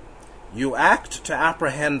 You act to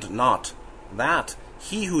apprehend not that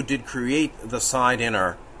he who did create the side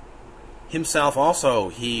inner, himself also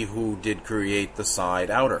he who did create the side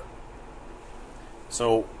outer."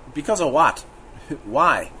 So, because of what?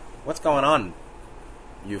 Why? What's going on,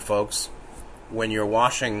 you folks, when you're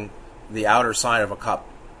washing the outer side of a cup?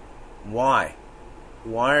 Why?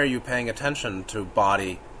 Why are you paying attention to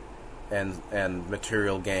body and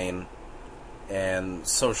material gain and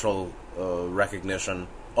social recognition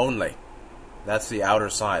only? That's the outer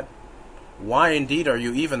side. Why indeed are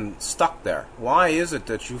you even stuck there? Why is it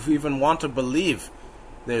that you even want to believe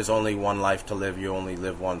there's only one life to live, you only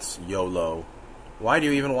live once, YOLO. Why do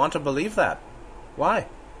you even want to believe that? Why?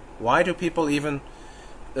 Why do people even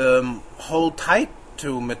hold tight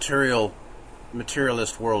to materialist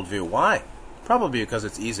worldview? Why? Probably because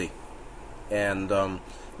it's easy. And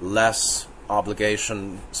less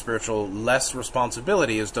obligation, spiritual, less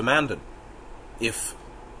responsibility is demanded if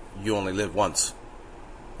you only live once.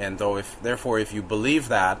 And therefore, if you believe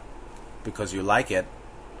that because you like it,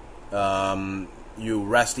 you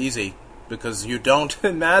rest easy because you don't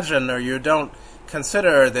imagine or you don't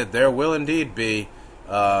consider that there will indeed be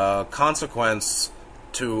consequence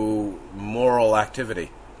to moral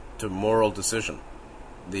activity, to moral decision.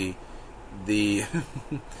 The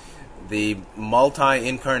the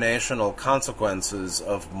multi-incarnational consequences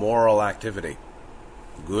of moral activity,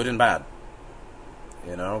 good and bad.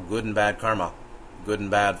 Good and bad karma, good and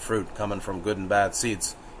bad fruit coming from good and bad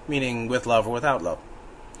seeds, meaning with love or without love.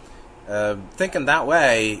 Thinking that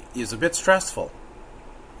way is a bit stressful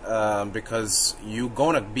because you're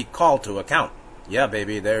going to be called to account. Yeah,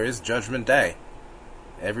 baby, there is Judgment Day.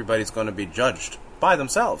 Everybody's going to be judged by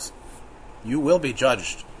themselves. You will be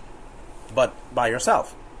judged, but by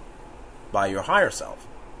yourself, by your higher self,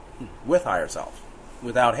 with higher self,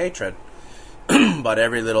 without hatred, but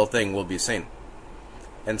every little thing will be seen.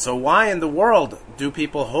 And so why in the world do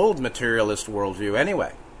people hold materialist worldview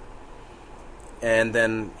anyway? And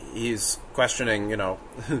then he's questioning,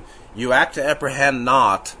 you act to apprehend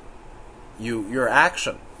not, your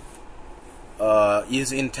action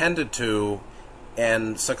is intended to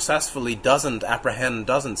and successfully doesn't apprehend,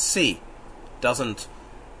 doesn't see, doesn't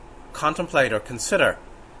contemplate or consider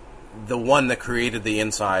the one that created the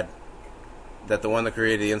inside, that the one that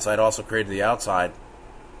created the inside also created the outside.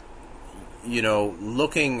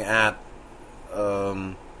 Looking at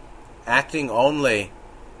acting only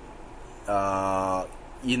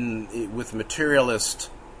with materialist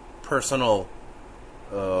personal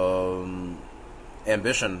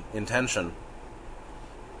ambition, intention,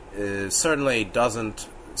 certainly doesn't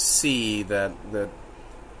see that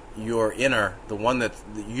your inner, the one that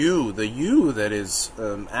the you that is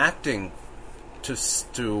acting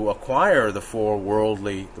to acquire the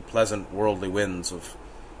the pleasant worldly winds of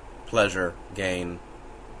pleasure, gain,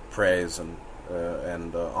 praise, and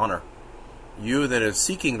honor. You that is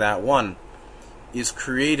seeking that one is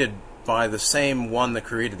created by the same one that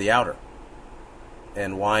created the outer.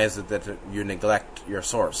 And why is it that you neglect your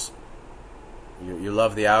source? You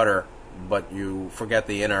love the outer, but you forget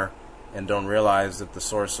the inner and don't realize that the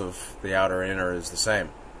source of the outer and inner is the same.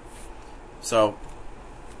 So,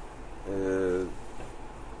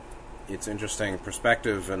 it's interesting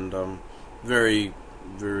perspective and very,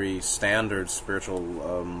 very standard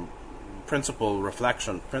spiritual principle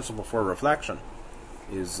for reflection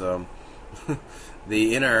is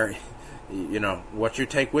the inner, what you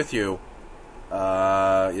take with you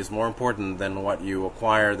is more important than what you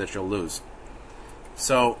acquire that you'll lose.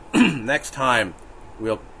 So next time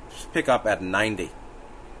we'll pick up at 90,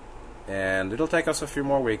 and it'll take us a few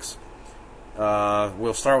more weeks.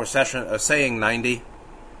 We'll start with saying 90.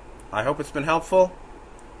 I hope it's been helpful.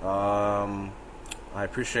 I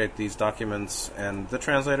appreciate these documents and the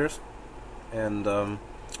translators and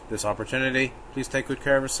this opportunity. Please take good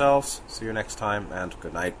care of yourselves. See you next time, and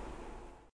good night.